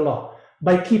obeying the law,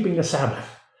 by keeping the Sabbath,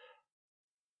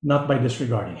 not by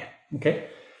disregarding it. Okay?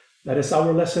 That is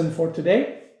our lesson for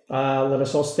today. Let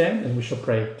us all stand and we shall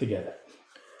pray together.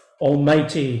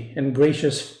 Almighty and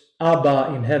gracious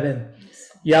Abba in heaven,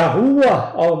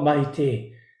 Yahuwah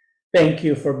Almighty, thank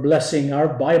you for blessing our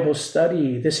Bible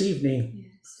study this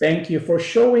evening. Thank you for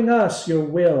showing us your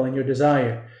will and your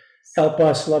desire. Help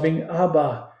us, loving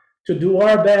Abba, to do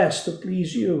our best to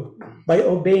please you by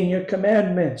obeying your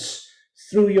commandments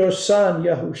through your Son,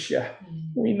 Yahushua.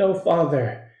 We know,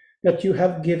 Father, that you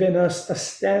have given us a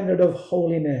standard of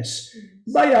holiness.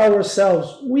 By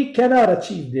ourselves, we cannot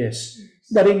achieve this,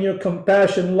 but in your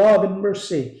compassion, love, and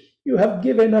mercy, you have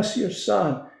given us your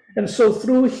Son. And so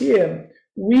through him,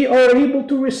 we are able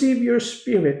to receive your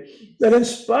Spirit that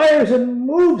inspires and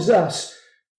moves us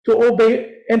to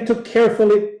obey and to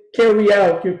carefully carry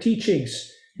out your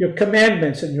teachings, your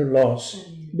commandments, and your laws.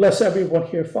 Bless everyone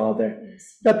here, Father,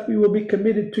 that we will be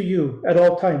committed to you at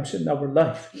all times in our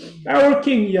life. Our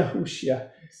King Yahushua,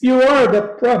 you are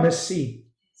the promised seed.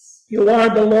 You are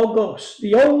the Logos,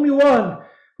 the only one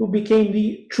who became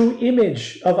the true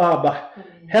image of Abba.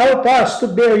 Help us to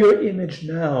bear your image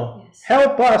now.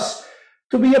 Help us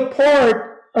to be a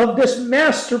part of this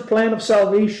master plan of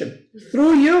salvation.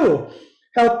 Through you,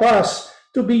 help us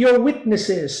to be your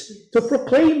witnesses, to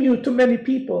proclaim you to many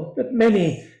people, that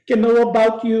many can know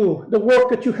about you, the work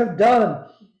that you have done.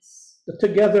 That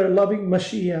together, loving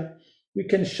Mashiach, we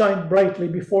can shine brightly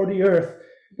before the earth,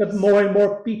 that more and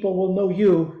more people will know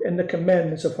you and the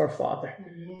commandments of our Father.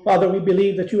 Father, we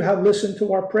believe that you have listened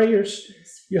to our prayers.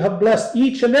 You have blessed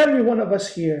each and every one of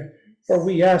us here, for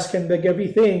we ask and beg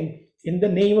everything in the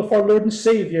name of our Lord and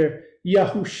Savior,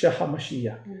 Yahushua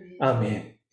HaMashiach. Amen.